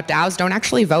excited about DAOs don't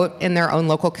actually vote in their own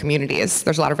local communities.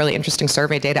 There's a lot of really interesting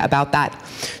survey data about that.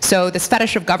 So this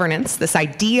fetish of governance, this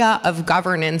idea of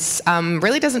governance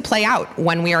really doesn't play out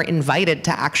when we are invited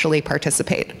to actually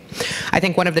participate. I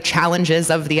think one of the challenges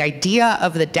of the idea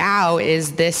of the DAO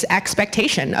is this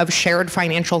expectation of shared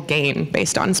financial gain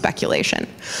based on speculation.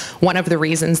 One of the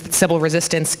reasons that civil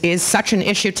resistance is such an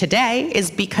issue today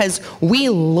is because we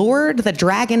lured the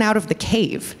dragon out of the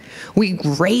cave. We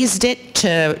raised it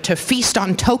to feast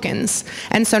on tokens.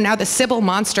 And so now the Sybil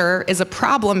monster is a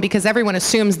problem because everyone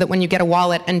assumes that when you get a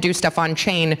wallet and do stuff on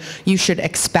chain, you should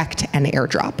expect an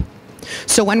airdrop.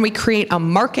 So when we create a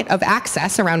market of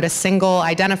access around a single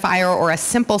identifier or a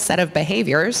simple set of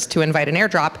behaviors to invite an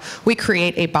airdrop, we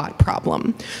create a bot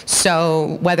problem.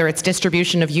 So whether it's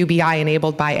distribution of UBI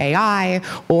enabled by AI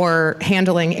or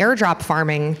handling airdrop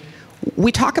farming,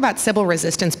 we talk about Sybil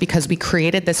resistance because we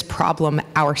created this problem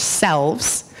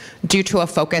ourselves due to a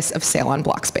focus of sale on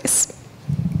block space.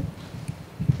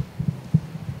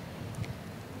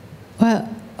 Well,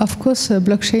 of course,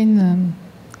 blockchain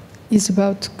is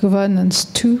about governance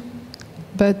too,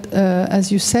 but as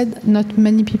you said, not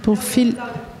many people feel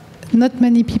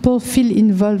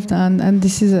involved, and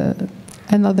this is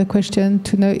another question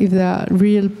to know if there are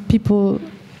real people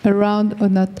around or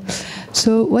not.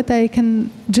 So what I can,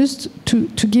 just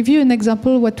to give you an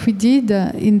example, what we did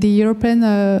in the European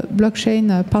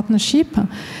blockchain partnership,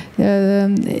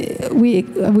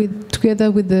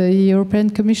 together with the European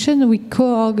Commission, we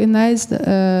co-organized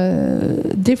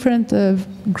different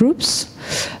groups.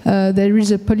 There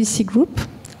is a policy group,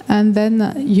 and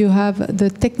then you have the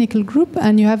technical group,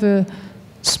 and you have a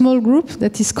small group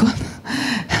that is called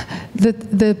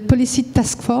the policy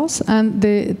task force and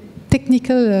the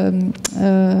technical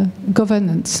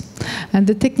governance. And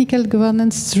the technical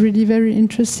governance is really very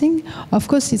interesting. Of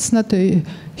course, it's not a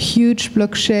huge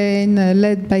blockchain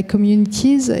led by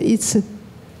communities. It's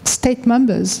state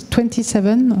members,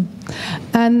 27.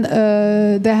 And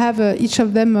they have, each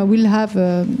of them will have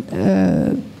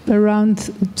around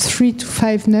 3 to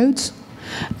 5 nodes.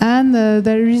 And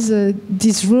there is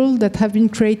this rule that have been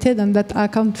created and that are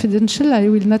confidential. I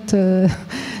will not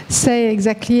say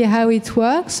exactly how it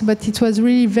works, but it was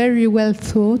really very well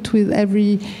thought with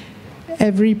every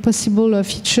possible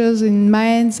features in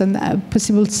mind, and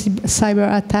possible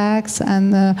cyber attacks,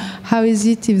 and how is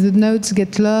it if the nodes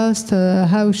get lost,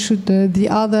 how should the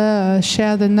other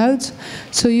share the nodes.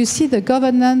 So you see the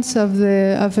governance of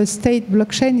a state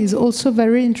blockchain is also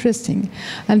very interesting.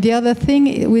 And the other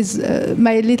thing with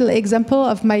my little example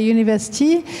of my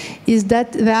university is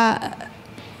that there are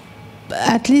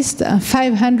at least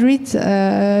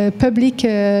 500 public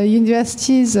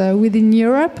universities within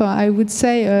Europe. I would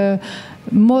say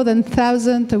more than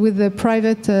 1,000 with the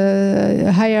private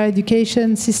higher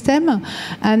education system.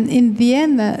 And in the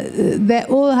end, they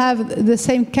all have the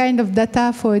same kind of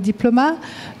data for a diploma,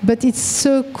 but it's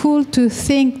so cool to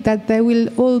think that they will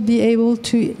all be able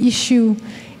to issue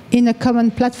in a common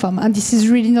platform. And this is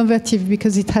really innovative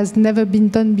because it has never been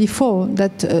done before,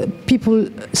 that people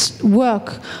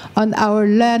work on our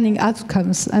learning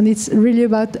outcomes, and it's really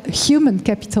about human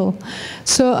capital.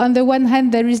 So on the one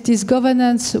hand, there is this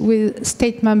governance with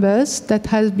state members that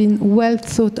has been well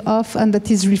thought of and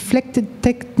that is reflected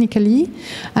technically.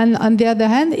 And on the other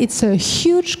hand, it's a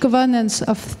huge governance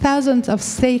of thousands of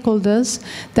stakeholders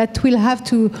that will have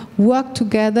to work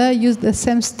together, use the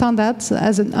same standards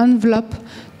as an envelope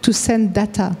to send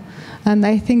data. And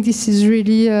I think this is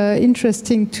really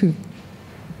interesting too.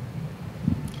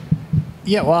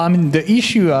 Yeah, well, I mean, the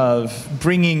issue of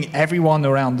bringing everyone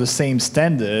around the same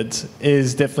standard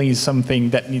is definitely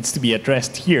something that needs to be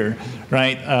addressed here,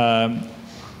 right?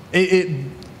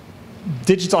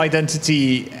 Digital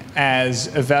identity as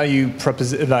a value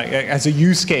proposition, like as a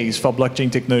use case for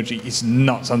blockchain technology is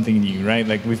not something new, right?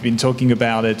 Like we've been talking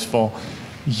about it for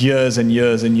years and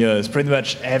years and years. Pretty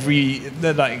much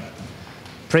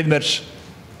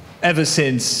ever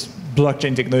since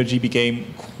blockchain technology became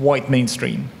quite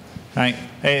mainstream, right?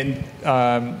 And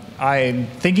I'm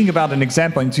thinking about an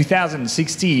example. In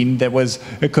 2016, there was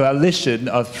a coalition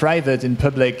of private and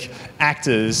public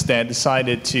actors that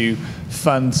decided to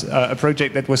fund a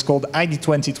project that was called ID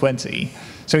 2020.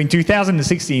 So in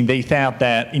 2016, they thought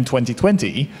that in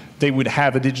 2020, they would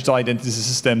have a digital identity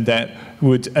system that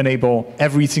would enable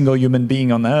every single human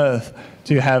being on Earth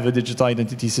to have a digital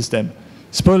identity system.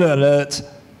 Spoiler alert,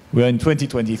 we're in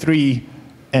 2023,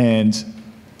 and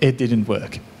it didn't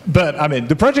work. But, I mean,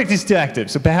 the project is still active,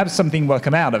 so perhaps something will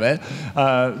come out of it.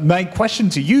 My question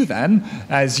to you then,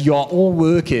 as you're all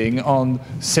working on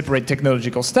separate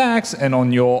technological stacks and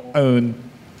on your own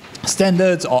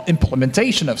standards or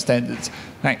implementation of standards,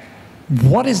 like,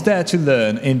 what is there to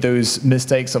learn in those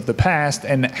mistakes of the past,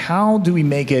 and how do we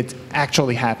make it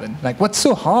actually happen? Like, what's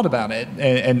so hard about it,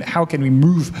 and how can we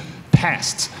move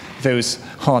past those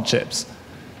hardships?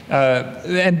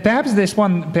 And perhaps this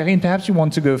one, Perrine, perhaps you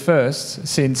want to go first,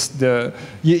 since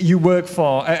you work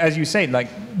for, as you say, like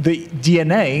the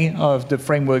DNA of the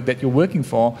framework that you're working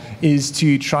for is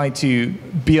to try to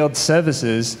build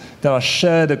services that are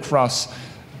shared across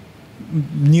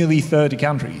nearly 30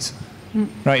 countries.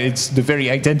 Right? It's the very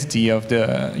identity of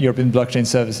the European blockchain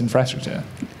service infrastructure.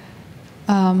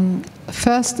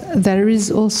 First, there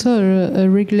is also a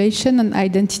regulation on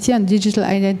identity and digital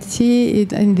identity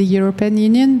in the European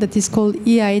Union that is called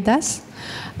eIDAS,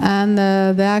 and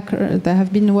they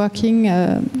have been working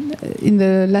in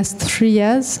the last 3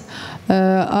 years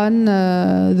on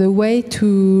the way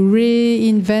to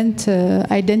reinvent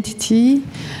identity.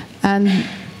 And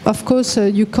of course,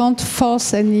 you can't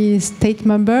force any state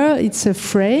member. It's a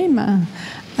frame.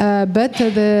 But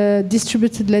the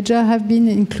distributed ledger have been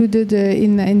included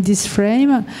in this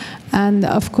frame, and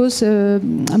of course,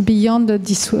 beyond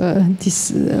this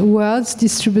words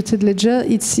distributed ledger,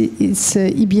 it's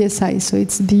EBSI, so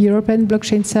it's the European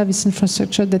Blockchain Service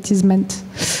Infrastructure that is meant.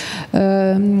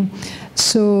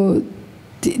 So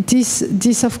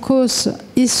this of course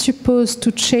is supposed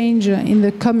to change in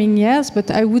the coming years, but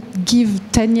I would give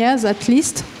 10 years at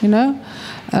least, you know,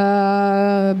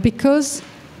 because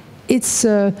it's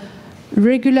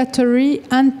regulatory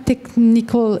and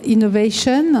technical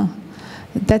innovation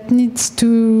that needs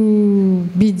to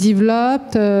be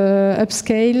developed,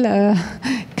 upscale,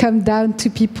 come down to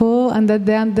people, and that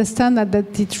they understand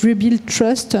that it rebuilds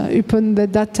trust upon the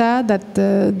data that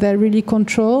they really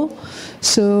control.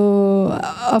 So,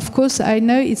 of course, I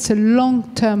know it's a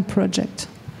long-term project.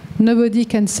 Nobody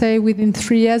can say within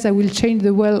 3 years I will change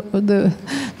the world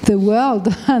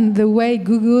and the way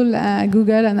Google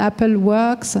and Apple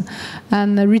works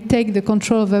and retake the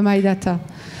control over my data.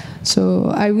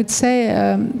 So I would say,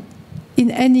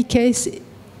 in any case,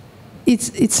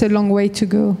 it's a long way to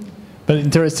go. But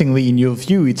interestingly, in your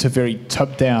view, it's a very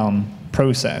top-down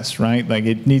process, right? Like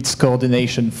it needs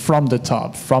coordination from the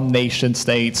top, from nation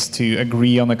states to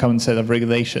agree on a common set of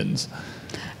regulations.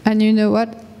 And you know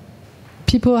what?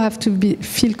 People have to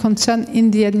feel concerned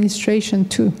in the administration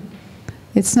too.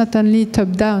 It's not only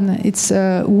top-down, it's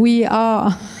we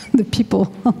are the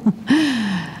people.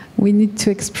 We need to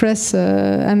express,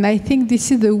 and I think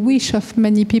this is the wish of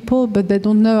many people, but they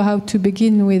don't know how to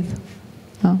begin with.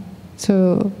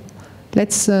 So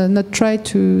let's not try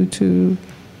to,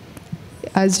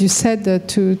 as you said,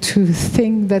 to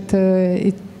think that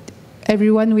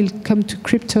everyone will come to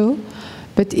crypto.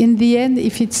 But in the end,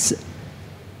 if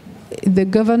the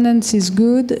governance is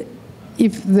good,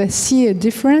 if they see a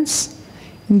difference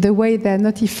in the way they're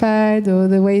notified or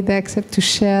the way they accept to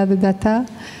share the data,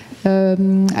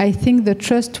 I think the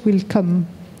trust will come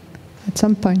at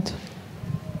some point.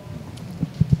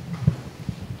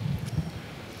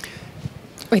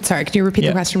 Wait, sorry, could you repeat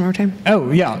the question one more time? Oh,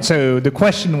 yeah. So the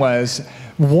question was,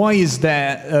 why is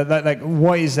that,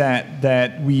 why is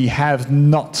that we have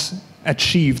not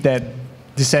achieved that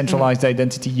decentralized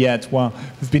identity yet? Well,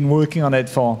 we've been working on it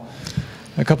for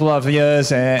a couple of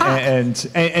years,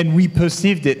 and we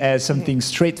perceived it as something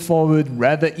straightforward,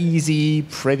 rather easy,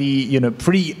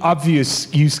 pretty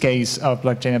obvious use case of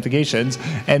blockchain applications.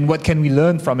 And what can we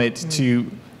learn from it to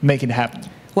make it happen?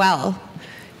 Well,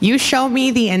 you show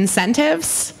me the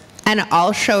incentives, and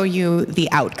I'll show you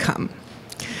the outcome.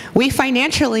 We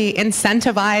financially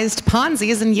incentivized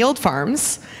Ponzi's and yield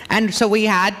farms, and so we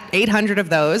had 800 of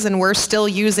those, and we're still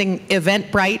using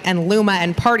Eventbrite and Luma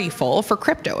and Partyful for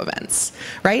crypto events,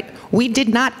 right? We did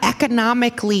not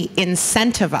economically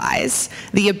incentivize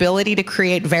the ability to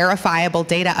create verifiable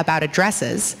data about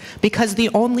addresses because the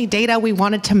only data we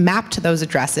wanted to map to those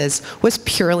addresses was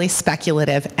purely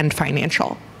speculative and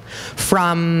financial.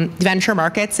 From venture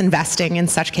markets investing in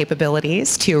such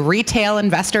capabilities to retail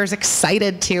investors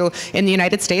excited to, in the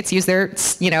United States, use their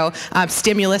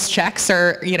stimulus checks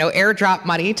or airdrop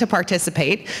money to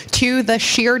participate, to the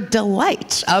sheer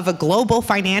delight of a global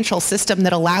financial system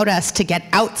that allowed us to get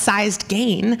outsized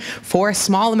gain for a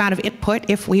small amount of input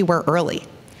if we were early.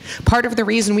 Part of the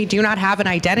reason we do not have an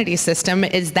identity system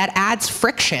is that adds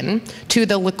friction to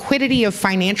the liquidity of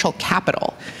financial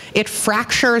capital. It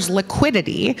fractures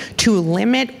liquidity to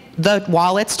limit the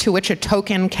wallets to which a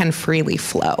token can freely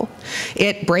flow.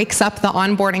 It breaks up the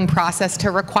onboarding process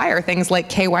to require things like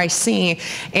KYC,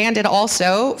 and it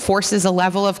also forces a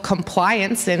level of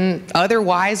compliance in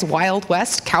otherwise Wild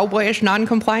West, cowboyish,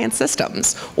 non-compliant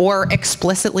systems, or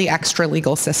explicitly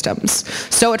extra-legal systems.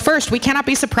 So at first, we cannot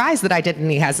be surprised that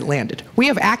identity hasn't landed. We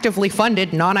have actively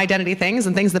funded non-identity things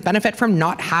and things that benefit from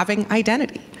not having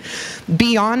identity.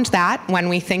 Beyond that, when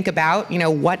we think about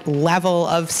what level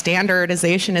of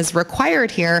standardization is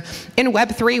required here, in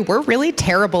Web3, we're really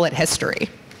terrible at history.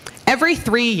 Every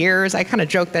 3 years, I kind of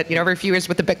joke that every few years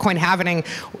with the Bitcoin halving,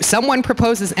 someone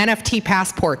proposes NFT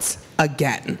passports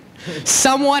again.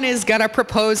 Someone is going to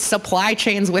propose supply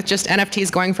chains with just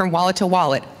NFTs going from wallet to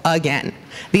wallet again.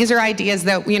 These are ideas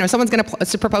that, someone's going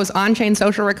to propose on-chain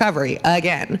social recovery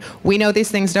again. We know these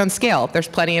things don't scale. There's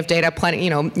plenty of data, plenty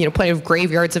of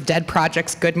graveyards of dead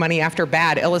projects, good money after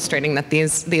bad, illustrating that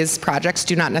these projects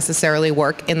do not necessarily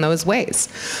work in those ways.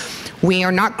 We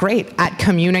are not great at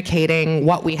communicating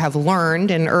what we have learned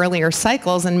in earlier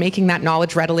cycles and making that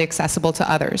knowledge readily accessible to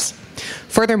others.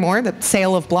 Furthermore, the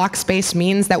sale of block space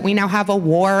means that we now have a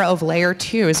war of layer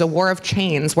 2s, a war of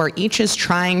chains, where each is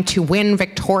trying to win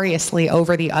victoriously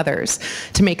over the others,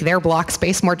 to make their block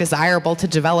space more desirable to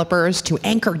developers, to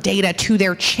anchor data to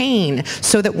their chain,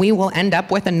 so that we will end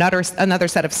up with another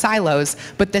set of silos,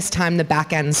 but this time the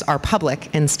backends are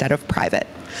public instead of private.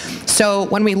 So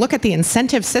when we look at the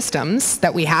incentive systems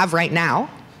that we have right now,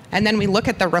 and then we look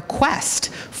at the request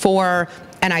for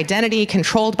an identity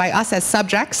controlled by us as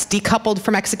subjects, decoupled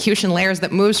from execution layers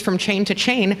that moves from chain to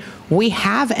chain, we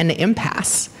have an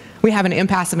impasse. We have an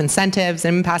impasse of incentives,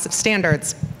 an impasse of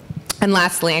standards. And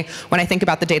lastly, when I think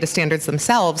about the data standards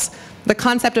themselves, the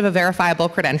concept of a verifiable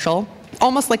credential,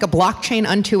 almost like a blockchain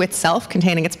unto itself,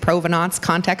 containing its provenance,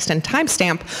 context, and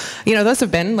timestamp, those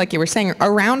have been, like you were saying,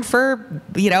 around for,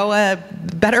 a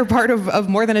better part of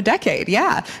more than a decade.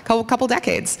 Yeah, couple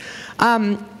decades.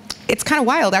 It's kind of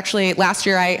wild, actually. Last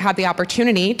year, I had the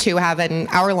opportunity to have an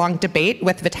hour-long debate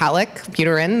with Vitalik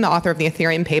Buterin, the author of the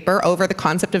Ethereum paper, over the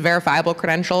concept of verifiable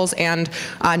credentials and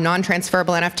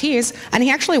non-transferable NFTs, and he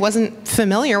actually wasn't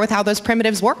familiar with how those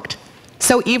primitives worked.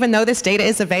 So even though this data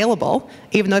is available,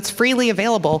 even though it's freely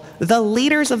available, the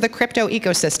leaders of the crypto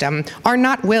ecosystem are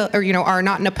not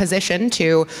in a position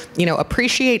to,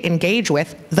 appreciate, engage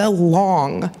with the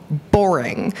long,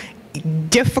 boring,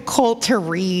 difficult to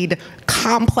read,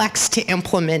 complex to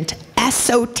implement,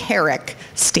 esoteric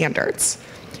standards.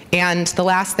 And the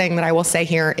last thing that I will say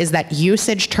here is that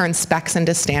usage turns specs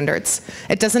into standards.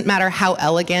 It doesn't matter how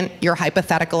elegant your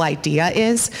hypothetical idea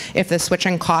is if the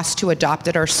switching costs to adopt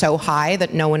it are so high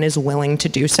that no one is willing to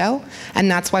do so. And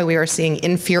that's why we are seeing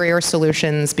inferior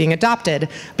solutions being adopted,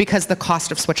 because the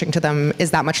cost of switching to them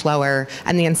is that much lower,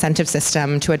 and the incentive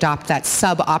system to adopt that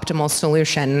suboptimal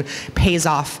solution pays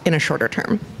off in a shorter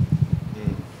term.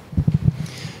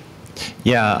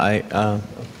 Yeah,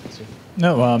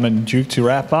 No, and to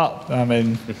wrap up,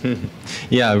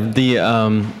 yeah,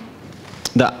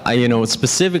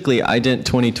 specifically IDENT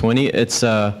 2020, it's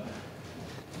there's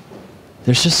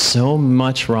just so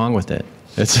much wrong with it.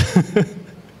 It's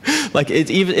like it's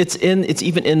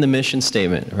even in the mission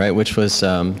statement, right, which was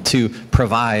to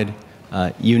provide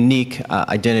unique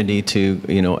identity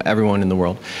to everyone in the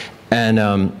world.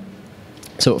 And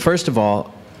so first of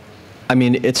all,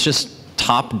 it's just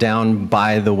top down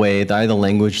by the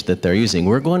language that they're using.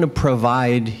 We're going to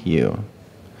provide you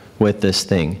with this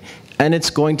thing, and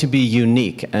it's going to be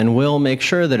unique, and we'll make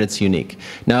sure that it's unique.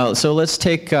 Now, so let's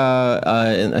take,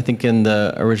 I think in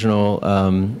the original,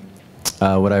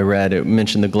 what I read, it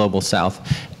mentioned the Global South.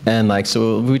 And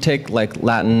so we take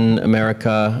Latin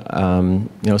America,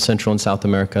 Central and South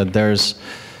America,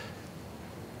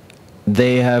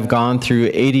 they have gone through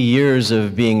 80 years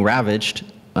of being ravaged,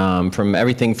 from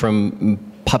everything from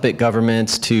puppet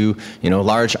governments to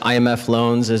large IMF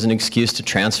loans as an excuse to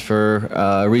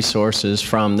transfer resources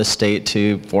from the state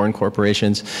to foreign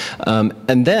corporations.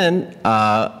 And then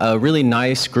a really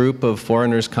nice group of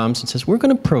foreigners comes and says, we're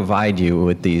going to provide you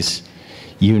with these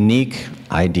unique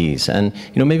IDs, and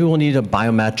maybe we'll need a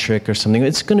biometric or something.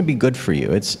 It's going to be good for you.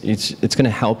 It's going to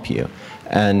help you.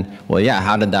 And well, yeah,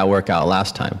 how did that work out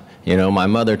last time? My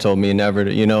mother told me never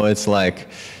to. It's like.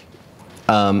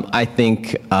 I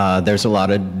think there's a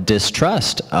lot of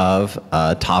distrust of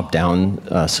top-down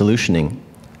solutioning.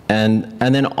 And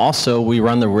then also we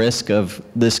run the risk of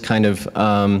this kind of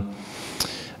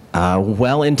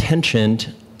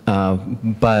well-intentioned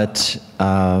but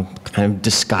kind of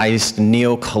disguised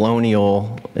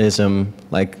neo-colonialism,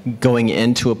 going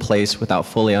into a place without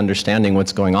fully understanding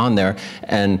what's going on there,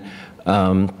 and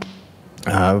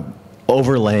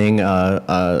overlaying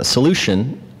a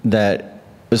solution that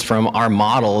is from our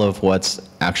model of what's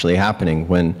actually happening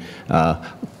when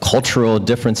cultural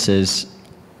differences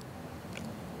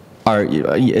are,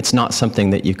 it's not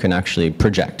something that you can actually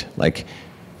project. Like,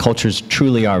 cultures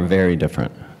truly are very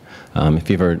different. If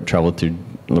you've ever traveled through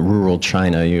rural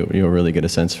China, you'll really get a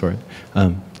sense for it.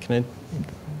 Can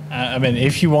I mean,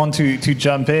 if you want to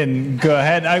jump in, go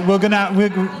ahead.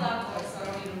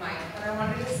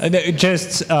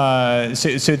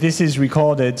 So this is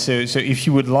recorded, so if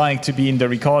you would like to be in the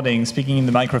recording, speaking in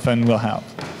the microphone will help.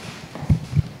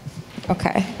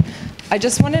 Okay. I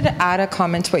just wanted to add a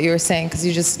comment to what you were saying,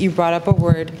 because you brought up a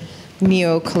word,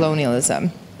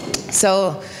 neo-colonialism.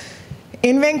 So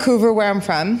in Vancouver, where I'm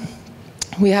from,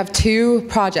 we have 2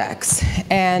 projects,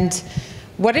 and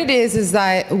what it is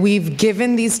that we've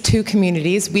given these 2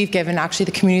 communities, actually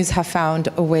the communities have found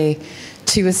a way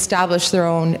to establish their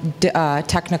own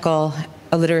technical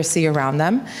literacy around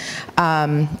them.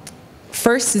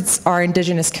 First, it's our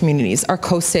indigenous communities, our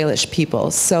Coast Salish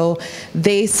peoples. So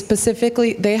they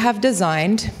have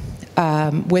designed,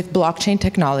 with blockchain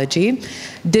technology,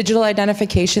 digital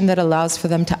identification that allows for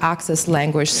them to access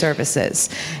language services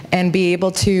and be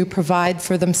able to provide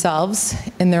for themselves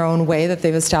in their own way that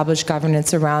they've established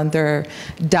governance around their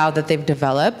DAO that they've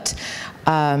developed,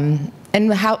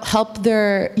 and help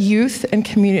their youth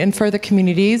and further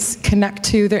communities connect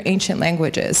to their ancient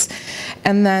languages.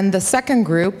 And then the second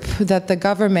group that the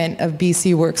government of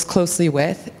BC works closely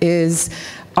with is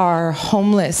our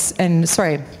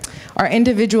our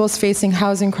individuals facing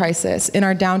housing crisis in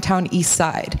our downtown east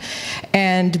side.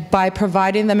 And by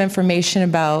providing them information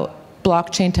about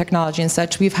blockchain technology and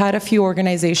such, we've had a few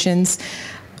organizations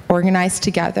organize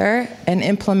together and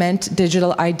implement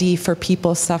digital ID for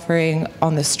people suffering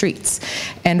on the streets.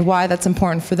 And why that's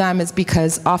important for them is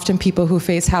because often people who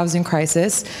face housing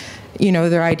crisis,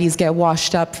 their IDs get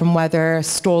washed up from weather,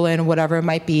 stolen, whatever it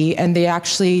might be, and they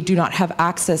actually do not have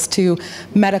access to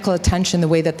medical attention the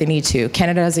way that they need to.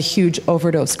 Canada has a huge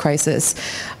overdose crisis,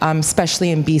 especially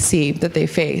in BC, that they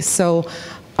face. So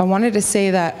I wanted to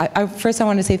say that, first I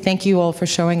want to say thank you all for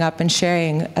showing up and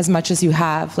sharing as much as you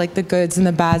have, like the goods and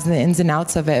the bads and the ins and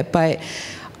outs of it. But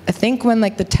I think when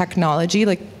the technology,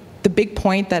 the big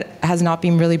point that has not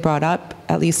been really brought up,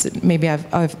 at least maybe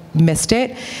I've missed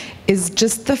it, is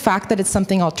just the fact that it's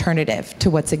something alternative to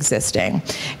what's existing.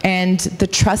 And the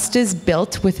trust is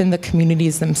built within the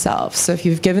communities themselves. So if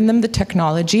you've given them the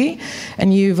technology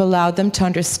and you've allowed them to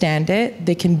understand it,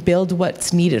 they can build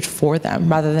what's needed for them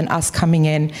rather than us coming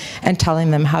in and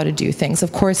telling them how to do things.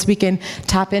 Of course, we can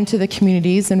tap into the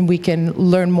communities and we can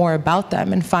learn more about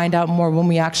them and find out more when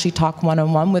we actually talk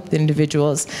one-on-one with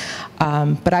individuals.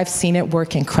 But I've seen it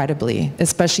work incredibly,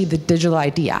 especially the digital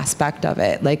ID aspect of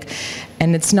it.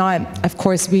 And it's not, of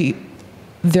course,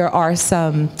 there are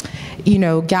some,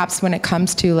 gaps when it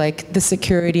comes to the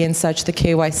security and such, the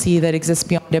KYC that exists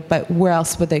beyond it, but where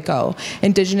else would they go?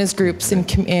 Indigenous groups in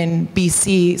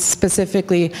BC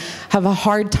specifically have a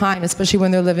hard time, especially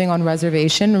when they're living on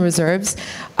reserves,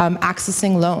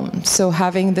 accessing loans. So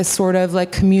having this sort of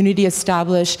community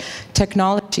established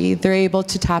technology, they're able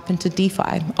to tap into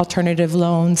DeFi, alternative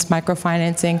loans,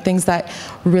 microfinancing, things that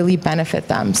really benefit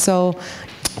them. So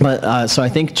I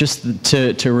think just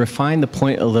to refine the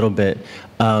point a little bit,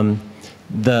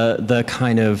 the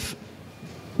kind of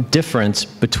difference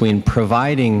between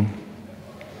providing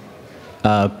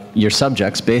your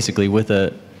subjects basically with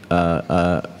a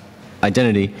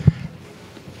identity,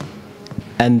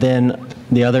 and then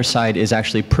the other side is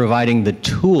actually providing the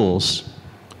tools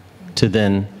to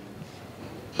then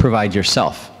provide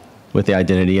yourself with the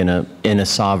identity in a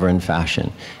sovereign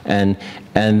fashion, and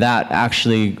that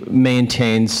actually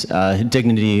maintains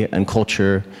dignity and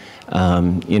culture,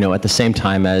 at the same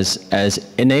time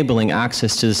as enabling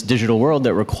access to this digital world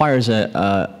that requires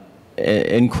an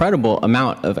incredible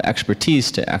amount of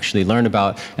expertise to actually learn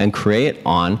about and create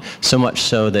on. So much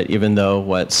so that even though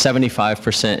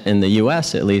 75% in the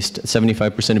U.S. at least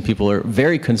 75% of people are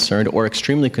very concerned or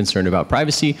extremely concerned about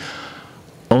privacy,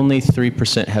 only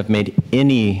 3% have made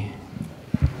any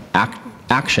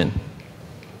action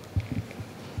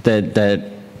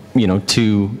that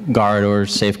to guard or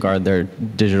safeguard their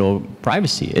digital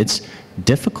privacy. It's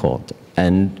difficult,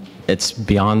 and it's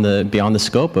beyond the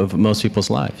scope of most people's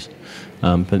lives.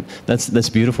 But that's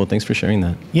beautiful. Thanks for sharing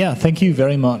that. Yeah, thank you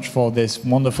very much for this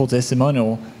wonderful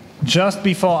testimonial. Just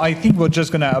before, I think we're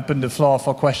just going to open the floor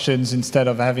for questions instead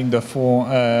of having the full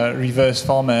reverse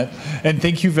format. And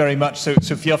thank you very much. So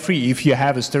feel free, if you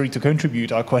have a story to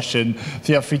contribute or a question,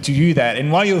 feel free to do that.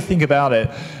 And while you think about it,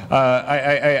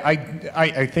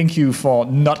 I thank you for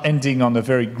not ending on a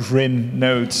very grim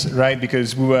note, right?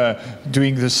 Because we were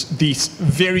doing this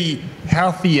very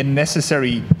healthy and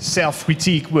necessary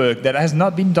self-critique work that has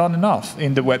not been done enough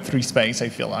in the Web3 space, I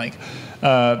feel like.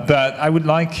 But I would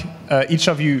like each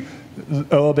of you, a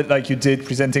little bit like you did,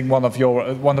 presenting one of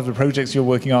the projects you're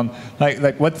working on.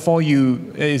 Like what for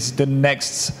you is the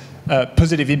next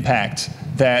positive impact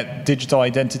that digital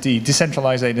identity,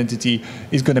 decentralized identity,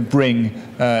 is going to bring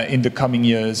in the coming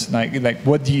years? Like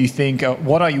what do you think?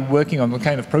 What are you working on? What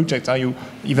kind of projects are you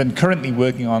even currently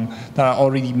working on that are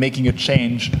already making a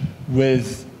change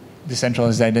with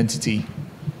decentralized identity?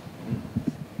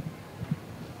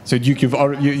 So Duke, you've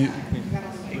already.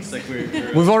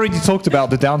 We've already talked about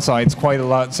the downsides quite a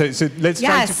lot. So let's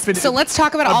try to finish. So let's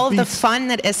talk about all of the fun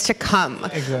that is to come.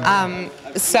 Exactly.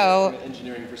 From an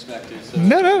engineering perspective. So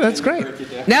No, that's great.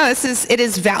 No, it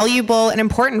is valuable and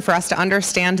important for us to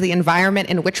understand the environment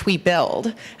in which we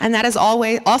build. And that is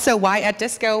also why at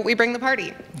Disco we bring the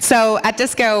party. So at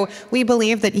Disco, we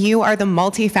believe that you are the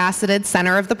multifaceted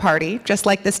center of the party. Just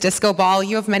like this disco ball,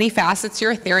 you have many facets: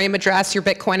 your Ethereum address, your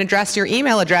Bitcoin address, your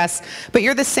email address, but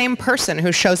you're the same person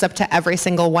who shows up to every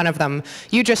single one of them.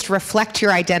 You just reflect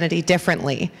your identity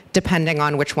differently depending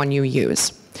on which one you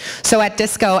use. So at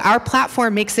Disco, our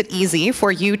platform makes it easy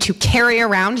for you to carry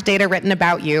around data written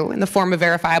about you in the form of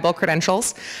verifiable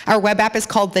credentials. Our web app is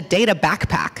called the Data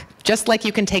Backpack. Just like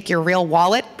you can take your real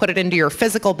wallet, put it into your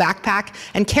physical backpack,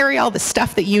 and carry all the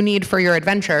stuff that you need for your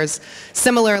adventures,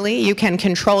 similarly, you can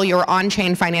control your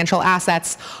on-chain financial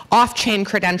assets, off-chain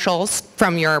credentials,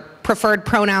 from your preferred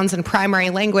pronouns and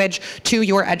primary language to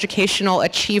your educational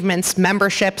achievements,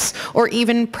 memberships, or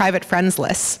even private friends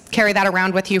lists. Carry that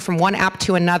around with you from one app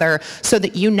to another so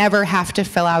that you never have to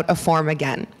fill out a form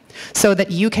again, so that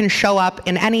you can show up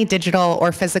in any digital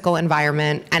or physical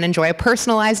environment and enjoy a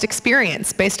personalized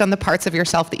experience based on the parts of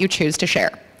yourself that you choose to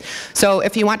share. So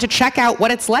if you want to check out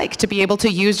what it's like to be able to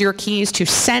use your keys to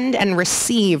send and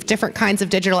receive different kinds of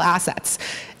digital assets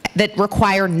that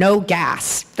require no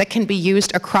gas, that can be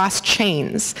used across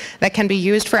chains, that can be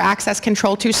used for access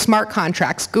control to smart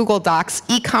contracts, Google Docs,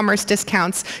 e-commerce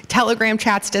discounts, Telegram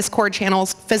chats, Discord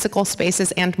channels, physical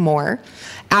spaces, and more,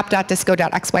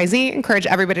 app.disco.xyz. Encourage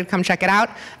everybody to come check it out.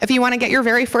 If you want to get your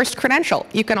very first credential,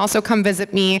 you can also come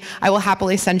visit me. I will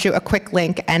happily send you a quick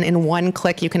link, and in one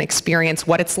click you can experience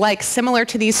what it's like, similar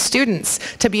to these students,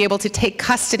 to be able to take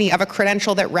custody of a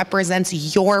credential that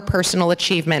represents your personal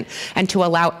achievement and to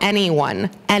allow anyone,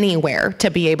 anywhere, to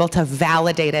be able to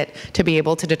validate it, to be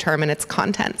able to determine its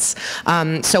contents.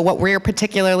 So what we're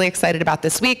particularly excited about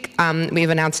this week,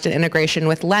 we've announced an integration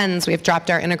with Lens, we've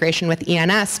dropped our integration with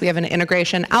ENS, we have an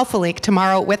integration alpha leak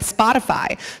tomorrow with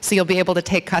Spotify, so you'll be able to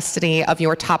take custody of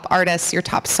your top artists, your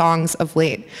top songs of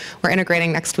late. We're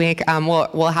integrating next week.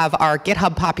 We'll have our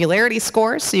GitHub popularity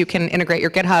scores, so you can integrate your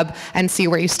GitHub and see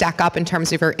where you stack up in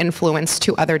terms of your influence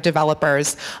to other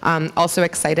developers. Also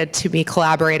excited to be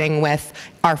collaborating with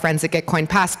our friends at Gitcoin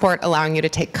Passport, allowing you to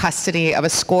take custody of a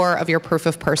score of your proof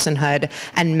of personhood,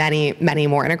 and many, many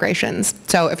more integrations.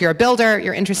 So if you're a builder,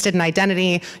 you're interested in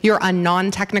identity, you're a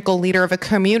non-technical leader of a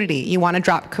community, you want to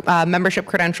drop membership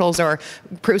credentials or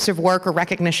proofs of work or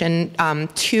recognition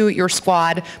to your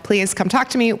squad, please come talk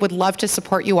to me. Would love to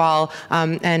support you all.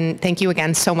 And thank you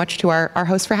again so much to our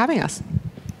host for having us.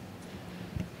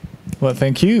 Well,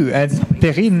 thank you. And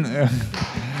Perrine,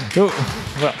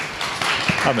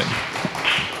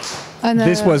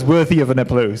 this was worthy of an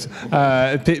applause.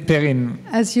 Perrine.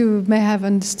 As you may have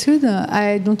understood,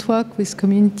 I don't work with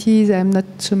communities. I'm not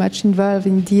so much involved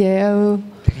in DAO.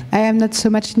 I am not so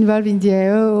much involved in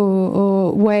DAO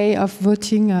or way of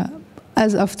voting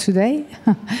as of today,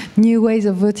 new ways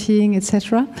of voting,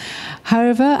 etc.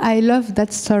 However, I love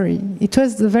that story. It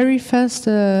was the very first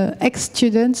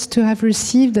ex-student to have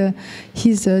received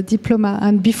his diploma.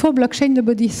 And before blockchain,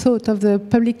 nobody thought of the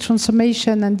public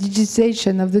transformation and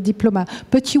digitization of the diploma.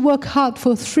 But you work hard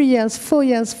for 3 years, 4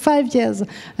 years, 5 years.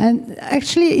 And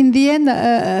actually, in the end,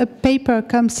 a paper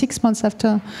comes 6 months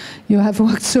after you have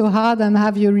worked so hard and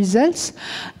have your results.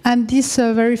 And this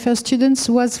very first student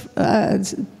was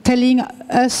telling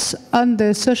us on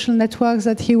the social networks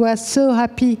that he was so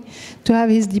happy to have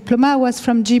his diploma, was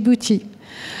from Djibouti.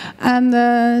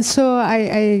 And so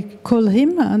I called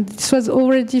him, and this was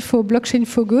already for Blockchain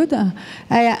for Good.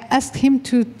 I asked him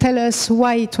to tell us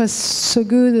why it was so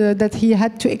good that he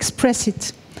had to express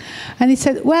it. And he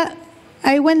said, well,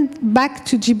 I went back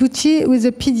to Djibouti with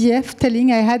a PDF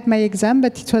telling I had my exam,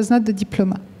 but it was not the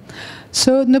diploma.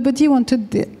 So nobody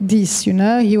wanted this, you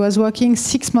know. He was working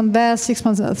 6 months there, 6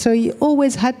 months there. So he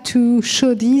always had to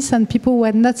show this, and people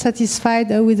were not satisfied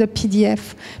with a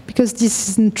PDF because this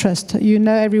isn't trust. You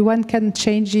know, everyone can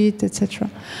change it, etc.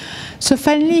 So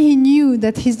finally he knew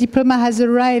that his diploma has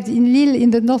arrived in Lille in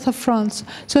the north of France.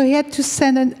 So he had to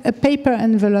send a paper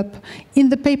envelope. In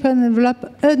the paper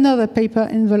envelope, another paper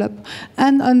envelope.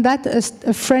 And on that,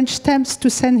 a French stamp to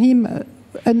send him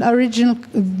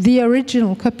the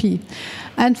original copy.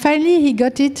 And finally he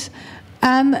got it,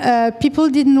 and people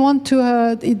didn't want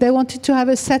to, they wanted to have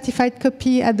a certified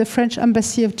copy at the French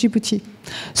embassy of Djibouti.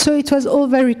 So it was all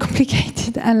very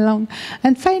complicated and long.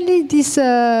 And finally this,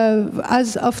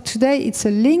 as of today, it's a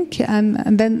link, and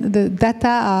then the data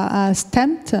are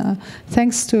stamped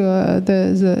thanks to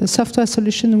the software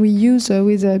solution we use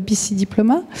with BC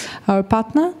Diploma, our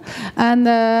partner. And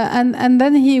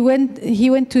then he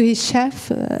went to his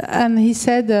chef and he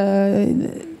said,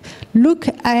 look,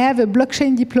 I have a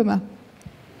blockchain diploma.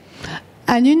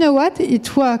 And you know what?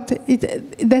 It worked.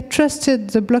 They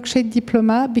trusted the blockchain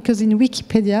diploma because in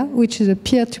Wikipedia, which is a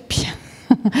peer-to-peer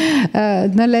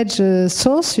knowledge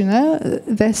source, you know,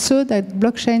 they saw that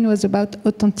blockchain was about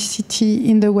authenticity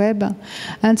in the web.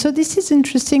 And so this is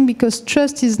interesting because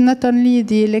trust is not only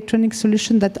the electronic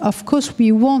solution that, of course,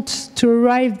 we want to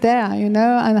arrive there, you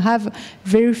know, and have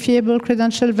verifiable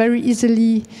credential very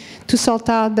easily to sort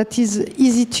out, that is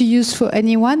easy to use for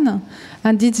anyone.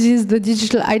 And this is the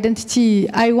digital identity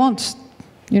I want,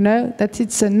 you know, that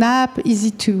it's an app,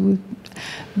 easy to.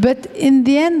 But in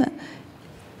the end,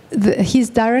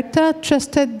 his director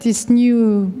trusted this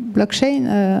new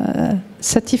blockchain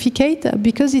certificate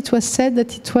because it was said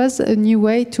that it was a new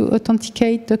way to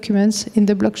authenticate documents in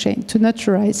the blockchain, to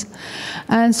notarize.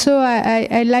 And so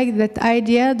I like that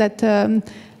idea that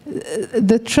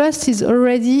the trust is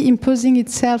already imposing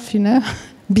itself, you know,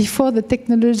 before the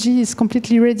technology is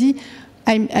completely ready.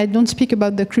 I don't speak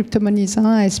about the crypto monies.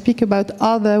 I speak about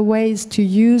other ways to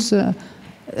use,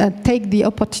 take the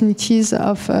opportunities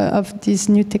of these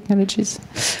new technologies.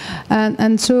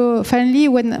 And so finally,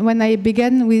 when I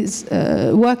began with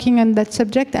working on that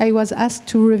subject, I was asked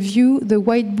to review the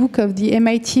white book of the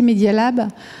MIT Media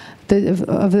Lab,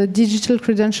 of the Digital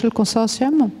Credential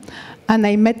Consortium. And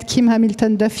I met Kim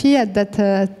Hamilton Duffy at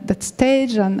that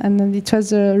stage, and it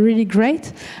was really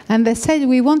great. And they said,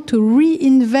 we want to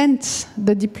reinvent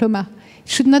the diploma. It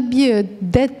should not be a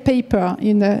dead paper,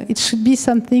 you know. It should be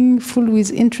something full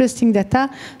with interesting data.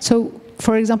 So,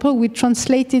 for example, we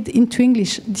translated into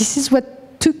English. This is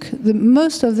what took the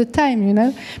most of the time, you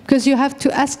know, because you have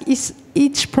to ask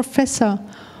each professor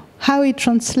how he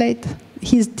translates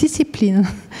his discipline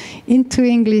into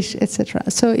English, etc.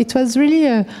 So it was really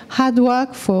a hard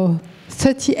work for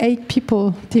 38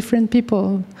 people, different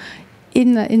people,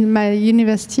 in my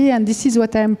university, and this is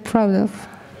what I'm proud of.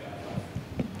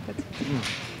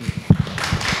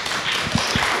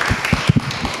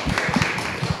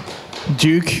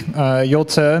 Duke, your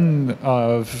turn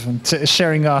of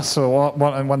sharing us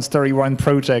one story, one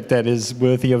project that is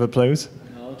worthy of applause.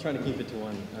 I'll try to keep it to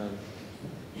one.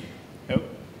 Are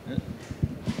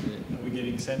we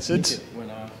getting censored? It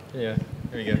went off. Yeah,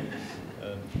 here we go.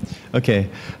 Okay.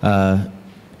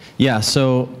 Yeah,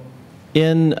 so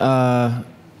in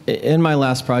my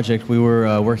last project, we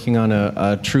were working on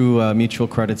a true mutual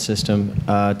credit system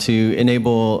to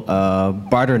enable a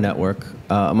barter network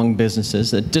among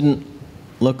businesses that didn't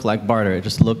look like barter. It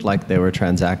just looked like they were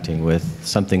transacting with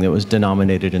something that was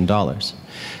denominated in dollars.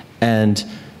 And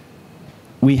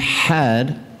we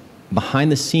had,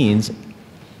 behind the scenes,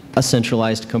 a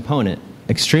centralized component,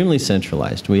 extremely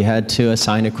centralized. We had to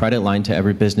assign a credit line to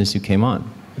every business who came on.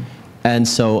 And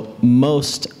so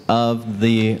most of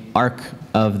the arc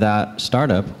of that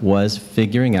startup was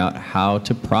figuring out how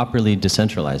to properly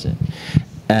decentralize it.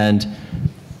 And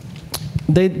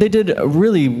they did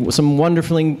really some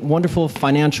wonderful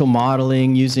financial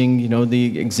modeling using, you know,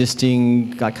 the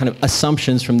existing kind of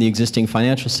assumptions from the existing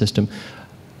financial system.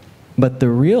 But the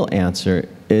real answer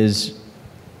is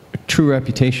true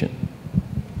reputation.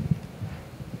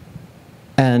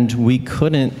 And we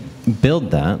couldn't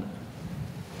build that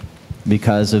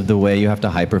because of the way you have to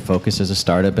hyper-focus as a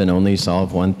startup and only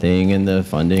solve one thing, and the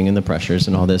funding and the pressures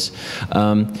and all this.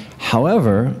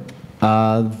 However,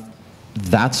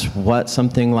 that's what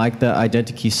something like the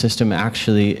identity system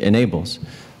actually enables.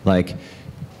 Like,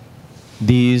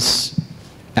 these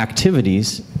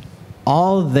activities,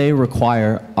 all they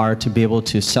require are to be able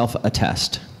to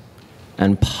self-attest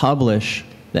and publish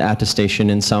the attestation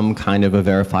in some kind of a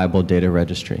verifiable data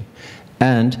registry.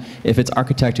 And if it's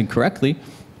architected correctly,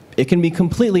 it can be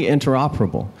completely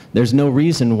interoperable. There's no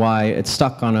reason why it's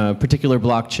stuck on a particular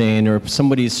blockchain or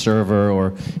somebody's server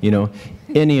or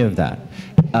any of that.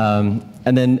 And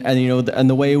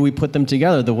the way we put them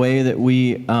together, the way that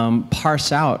we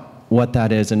parse out what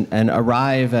that is and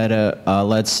arrive at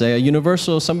let's say, a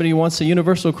universal, somebody wants a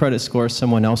universal credit score,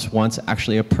 someone else wants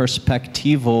actually a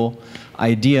perspectival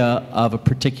idea of a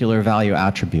particular value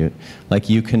attribute. Like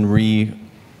you can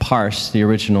re-parse the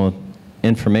original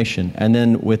information. And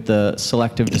then with the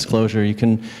selective disclosure, you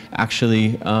can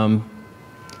actually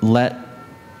let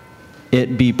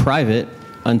it be private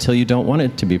until you don't want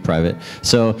it to be private.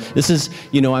 So this is,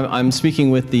 I'm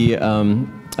speaking with the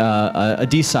a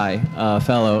DeSci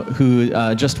fellow who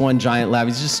just won Giant Lab.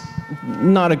 He's just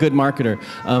not a good marketer,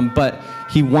 but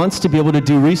he wants to be able to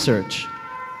do research,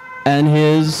 and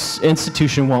his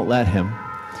institution won't let him.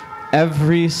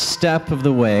 Every step of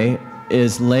the way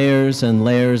is layers and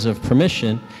layers of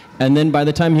permission, and then by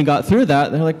the time he got through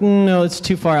that, they're like, no, it's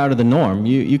too far out of the norm.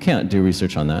 You can't do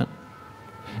research on that.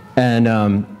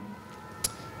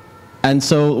 And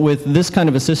so with this kind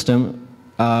of a system,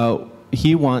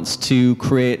 he wants to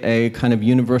create a kind of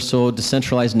universal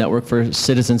decentralized network for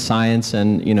citizen science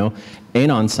and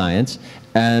anon science.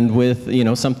 And with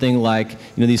something like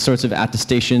these sorts of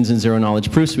attestations and zero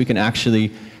knowledge proofs, we can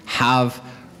actually have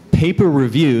paper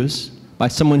reviews by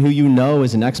someone who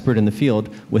is an expert in the field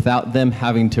without them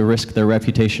having to risk their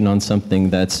reputation on something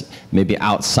that's maybe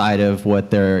outside of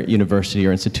what their university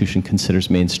or institution considers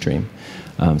mainstream.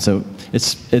 So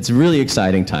it's really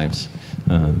exciting times.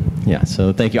 Yeah,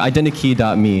 so thank you.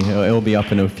 Identikey.me, it will be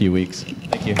up in a few weeks.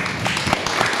 Thank you.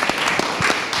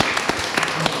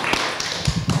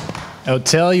 Oh,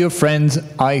 tell your friends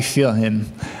I feel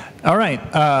him. All right.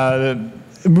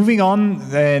 Moving on,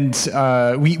 and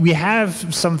we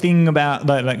have something about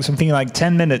something like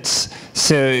 10 minutes.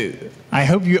 So I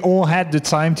hope you all had the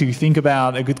time to think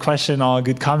about a good question or a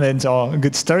good comment or a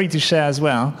good story to share as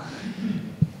well.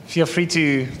 Feel free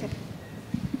to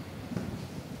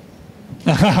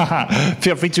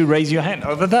raise your hand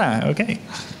over there. Okay.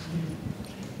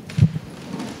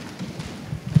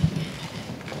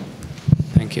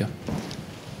 Thank you.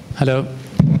 Hello.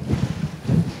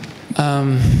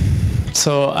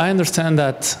 So I understand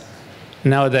that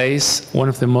nowadays one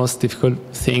of the most difficult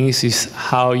things is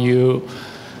how you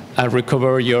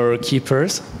recover your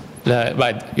keepers,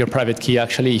 your private key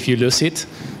actually, if you lose it.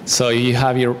 So you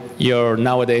have your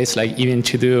nowadays, like even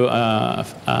to do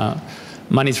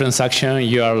money transaction,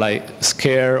 you are like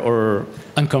scared or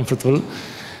uncomfortable.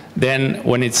 Then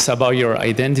when it's about your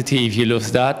identity, if you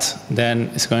lose that, then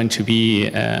it's going to be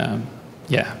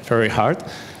very hard.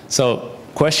 So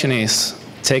question is,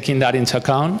 taking that into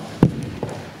account,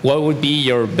 what would be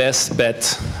your best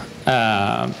bet?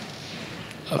 I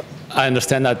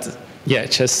understand that,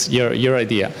 just your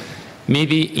idea.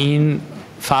 Maybe in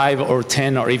 5 or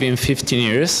 10 or even 15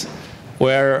 years,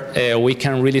 where we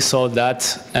can really solve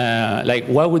that, like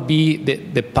what would be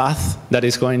the path that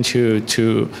is going to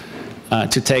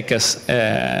take us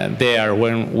there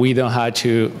when we don't have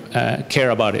to care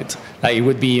about it? Like it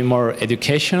would be more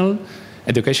educational,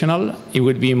 it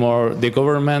would be more the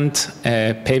government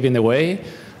paving the way,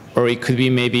 or it could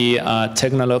be maybe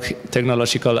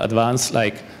technological advance,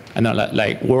 like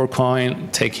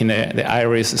WorldCoin, taking the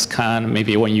iris scan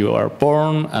maybe when you are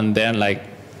born, and then like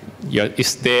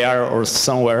it's there or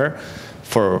somewhere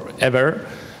forever.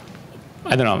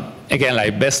 I don't know. Again,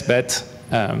 like best bet.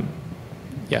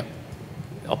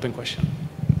 Open question.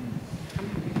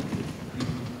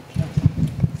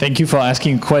 Thank you for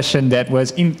asking a question that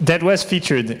was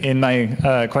featured in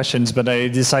my questions, but I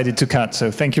decided to cut. So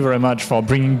thank you very much for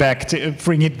bringing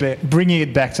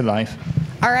it back to life.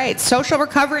 All right, social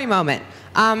recovery moment.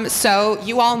 So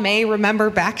you all may remember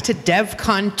back to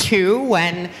DevCon 2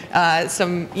 when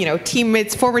some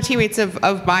former teammates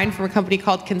of mine from a company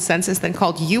called Consensus, then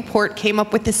called Uport, came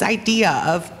up with this idea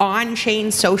of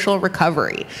on-chain social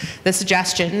recovery. The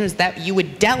suggestion is that you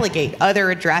would delegate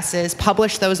other addresses,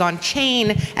 publish those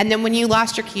on-chain, and then when you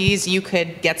lost your keys, you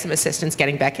could get some assistance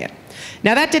getting back in.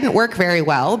 Now that didn't work very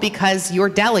well because your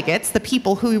delegates, the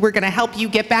people who were going to help you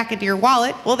get back into your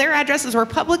wallet, well, their addresses were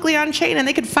publicly on chain and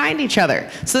they could find each other.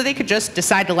 So they could just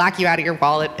decide to lock you out of your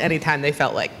wallet anytime they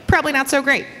felt like. Probably not so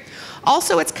great.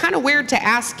 Also, it's kind of weird to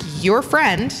ask your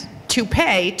friend to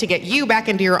pay to get you back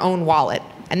into your own wallet.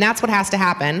 And that's what has to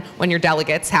happen when your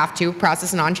delegates have to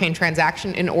process an on-chain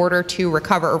transaction in order to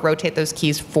recover or rotate those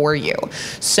keys for you.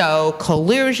 So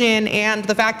collusion and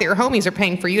the fact that your homies are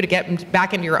paying for you to get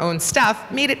back into your own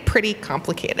stuff made it pretty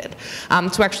complicated.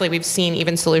 So actually we've seen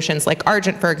even solutions like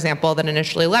Argent, for example, that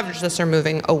initially leveraged this are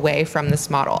moving away from this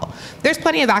model. There's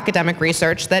plenty of academic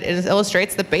research that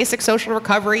illustrates that basic social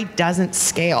recovery doesn't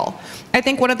scale. I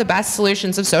think one of the best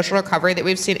solutions of social recovery that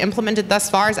we've seen implemented thus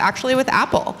far is actually with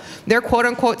Apple. Their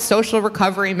quote-unquote social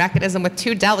recovery mechanism with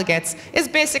 2 delegates is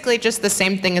basically just the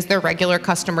same thing as their regular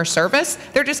customer service.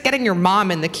 They're just getting your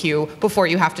mom in the queue before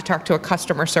you have to talk to a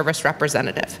customer service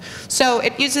representative. So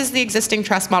it uses the existing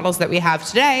trust models that we have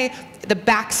today. The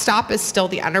backstop is still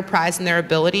the enterprise and their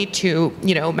ability to,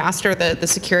 master the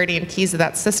security and keys of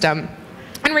that system.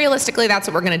 And realistically, that's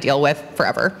what we're going to deal with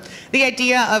forever. The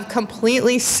idea of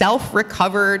completely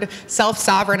self-recovered,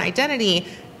 self-sovereign identity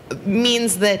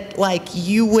means that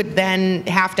you would then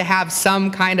have to have some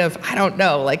kind of, I don't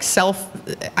know,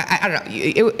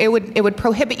 it would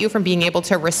prohibit you from being able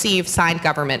to receive signed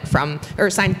government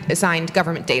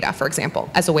data, for example,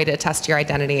 as a way to attest to your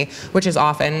identity, which is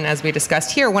often, as we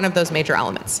discussed here, one of those major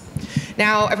elements.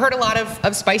 Now, I've heard a lot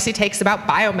of spicy takes about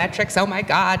biometrics. Oh my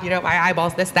God, my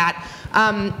eyeballs, this, that.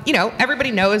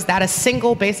 Everybody knows that a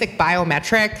single basic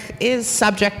biometric is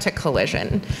subject to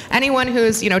collision. Anyone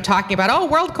who's, talking about, oh,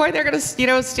 WorldCoin, they're going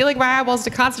to, stealing my eyeballs to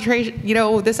concentrate,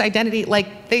 this identity,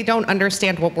 they don't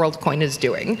understand what WorldCoin is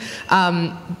doing.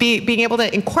 Being able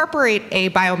to incorporate a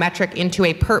biometric into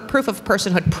a proof of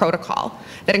personhood protocol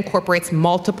that incorporates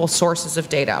multiple sources of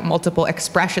data, multiple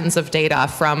expressions of data,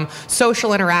 from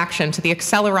social interaction to the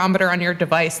accelerometer on your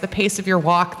device, the pace of your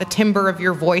walk, the timbre of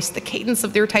your voice, the cadence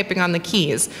of your typing on the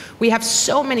keys. We have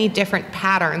so many different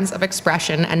patterns of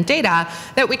expression and data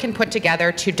that we can put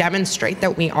together to demonstrate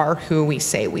that we are who we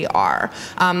say we are.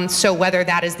 So whether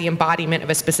that is the embodiment of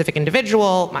a specific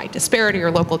individual, my disparity or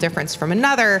local difference from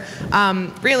another,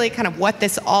 really kind of what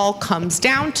this all comes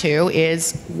down to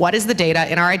is what is the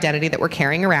data in our identity that we're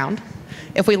carrying around?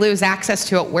 If we lose access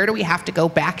to it, where do we have to go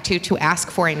back to ask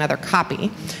for another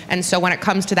copy? And so when it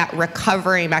comes to that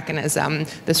recovery mechanism,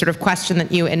 the sort of question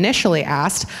that you initially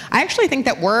asked, I actually think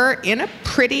that we're in a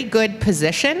pretty good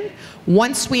position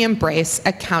once we embrace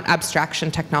account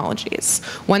abstraction technologies,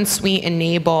 once we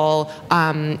enable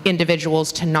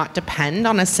individuals to not depend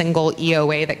on a single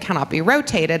EOA that cannot be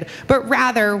rotated, but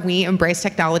rather we embrace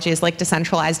technologies like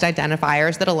decentralized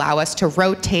identifiers that allow us to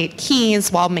rotate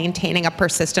keys while maintaining a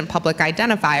persistent public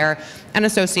identifier and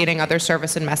associating other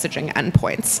service and messaging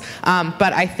endpoints.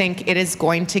 But I think it is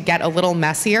going to get a little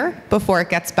messier before it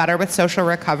gets better with social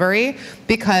recovery,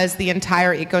 because the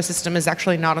entire ecosystem is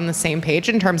actually not on the same page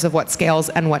in terms of what scales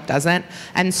and what doesn't.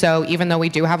 And so even though we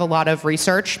do have a lot of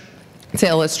research to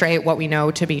illustrate what we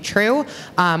know to be true,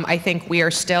 I think we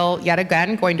are still, yet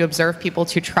again, going to observe people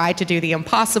to try to do the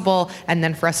impossible, and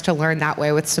then for us to learn that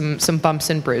way with some bumps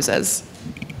and bruises.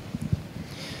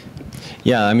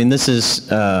 Yeah, I mean, this is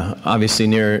obviously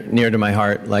near to my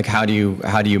heart. Like, how do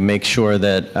you make sure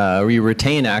that we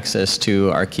retain access to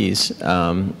our keys?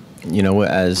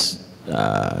 As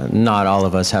not all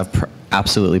of us have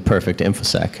absolutely perfect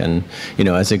InfoSec, and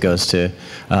as it goes to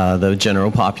the general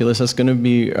populace, that's going to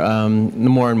be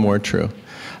more and more true.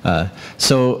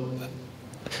 So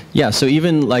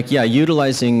even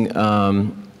utilizing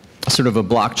sort of a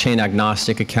blockchain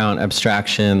agnostic account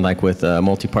abstraction, like with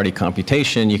multi-party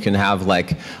computation, you can have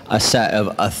like a set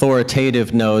of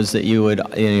authoritative nodes that you would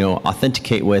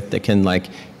authenticate with that can like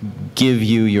give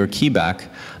you your key back.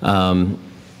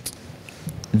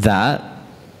 That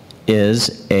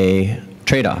is a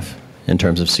trade-off in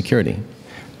terms of security.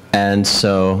 And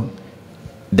so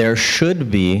there should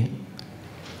be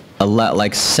a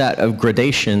set of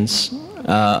gradations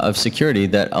of security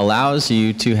that allows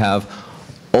you to have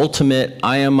ultimate,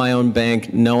 I am my own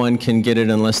bank, no one can get it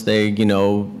unless they,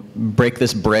 break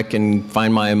this brick and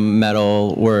find my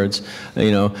metal words,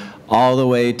 all the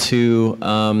way to,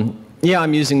 yeah,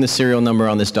 I'm using the serial number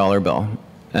on this dollar bill.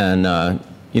 And,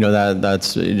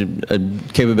 that's a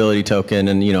capability token,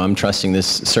 and, I'm trusting this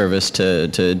service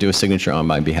to do a signature on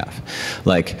my behalf.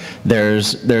 Like,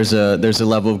 there's a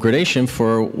level of gradation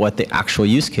for what the actual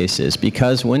use case is,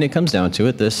 because when it comes down to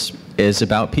it, this is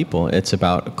about people. It's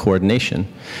about coordination.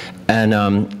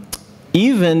 And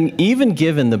even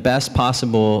given the best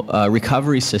possible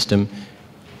recovery system,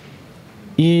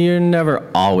 you're never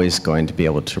always going to be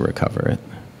able to recover it.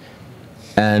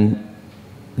 And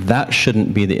that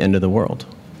shouldn't be the end of the world.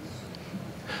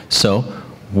 So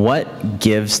what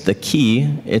gives the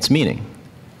key its meaning?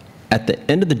 At the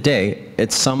end of the day,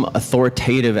 it's some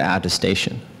authoritative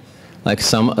attestation. Like,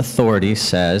 some authority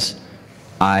says,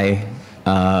 I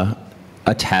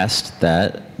attest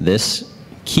that this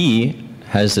key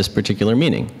has this particular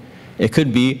meaning. It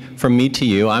could be from me to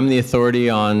you. I'm the authority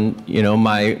on,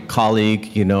 my colleague,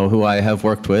 who I have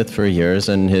worked with for years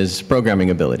and his programming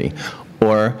ability.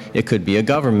 Or it could be a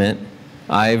government.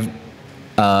 I've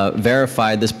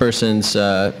verified this person's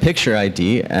picture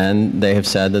ID, and they have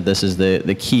said that this is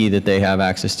the key that they have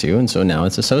access to, and so now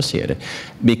it's associated.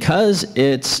 Because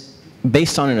it's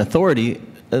based on an authority,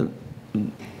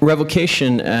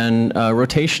 revocation and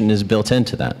rotation is built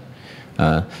into that.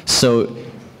 So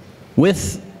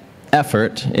with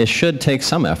effort, it should take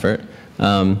some effort,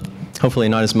 hopefully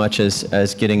not as much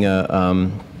as getting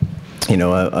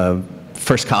a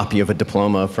first copy of a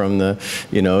diploma from the,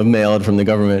 mailed from the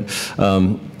government.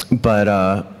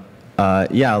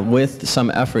 Yeah, with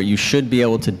some effort, you should be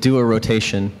able to do a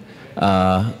rotation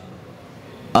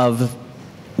of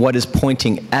what is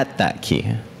pointing at that key.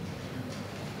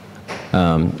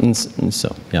 And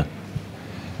so, yeah.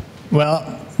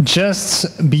 Well,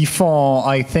 just before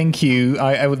I thank you,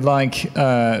 I would like,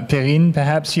 Perrine,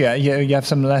 perhaps, you have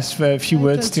some last few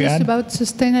words to add? Just about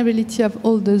sustainability of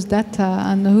all those data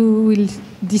and who will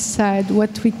decide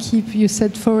what we keep. You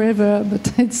said forever,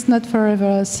 but it's not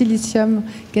forever. Silicium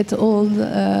get old.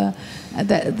 There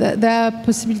are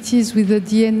possibilities with the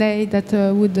DNA that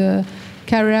would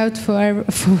carry out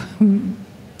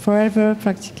forever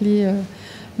practically.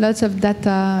 Lots of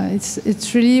data.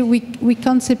 It's really we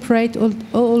can't separate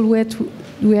all what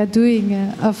we are doing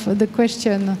of the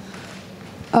question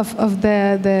of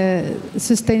the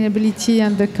sustainability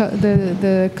and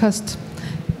the cost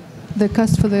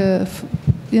for the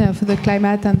for the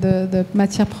climate and the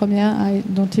matière première. I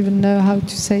don't even know how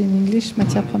to say in English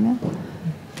matière première.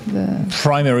 The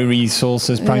primary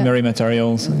resources, primary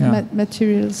materials. Yeah.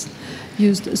 Materials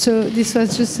used. So this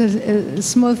was just a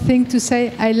small thing to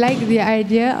say. I like the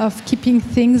idea of keeping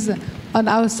things on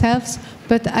ourselves,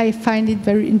 but I find it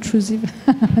very intrusive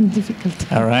and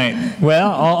difficult. All right.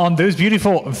 Well, on those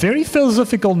beautiful, very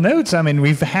philosophical notes, I mean,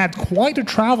 we've had quite a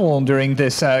travel during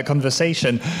this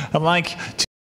conversation. I'd like to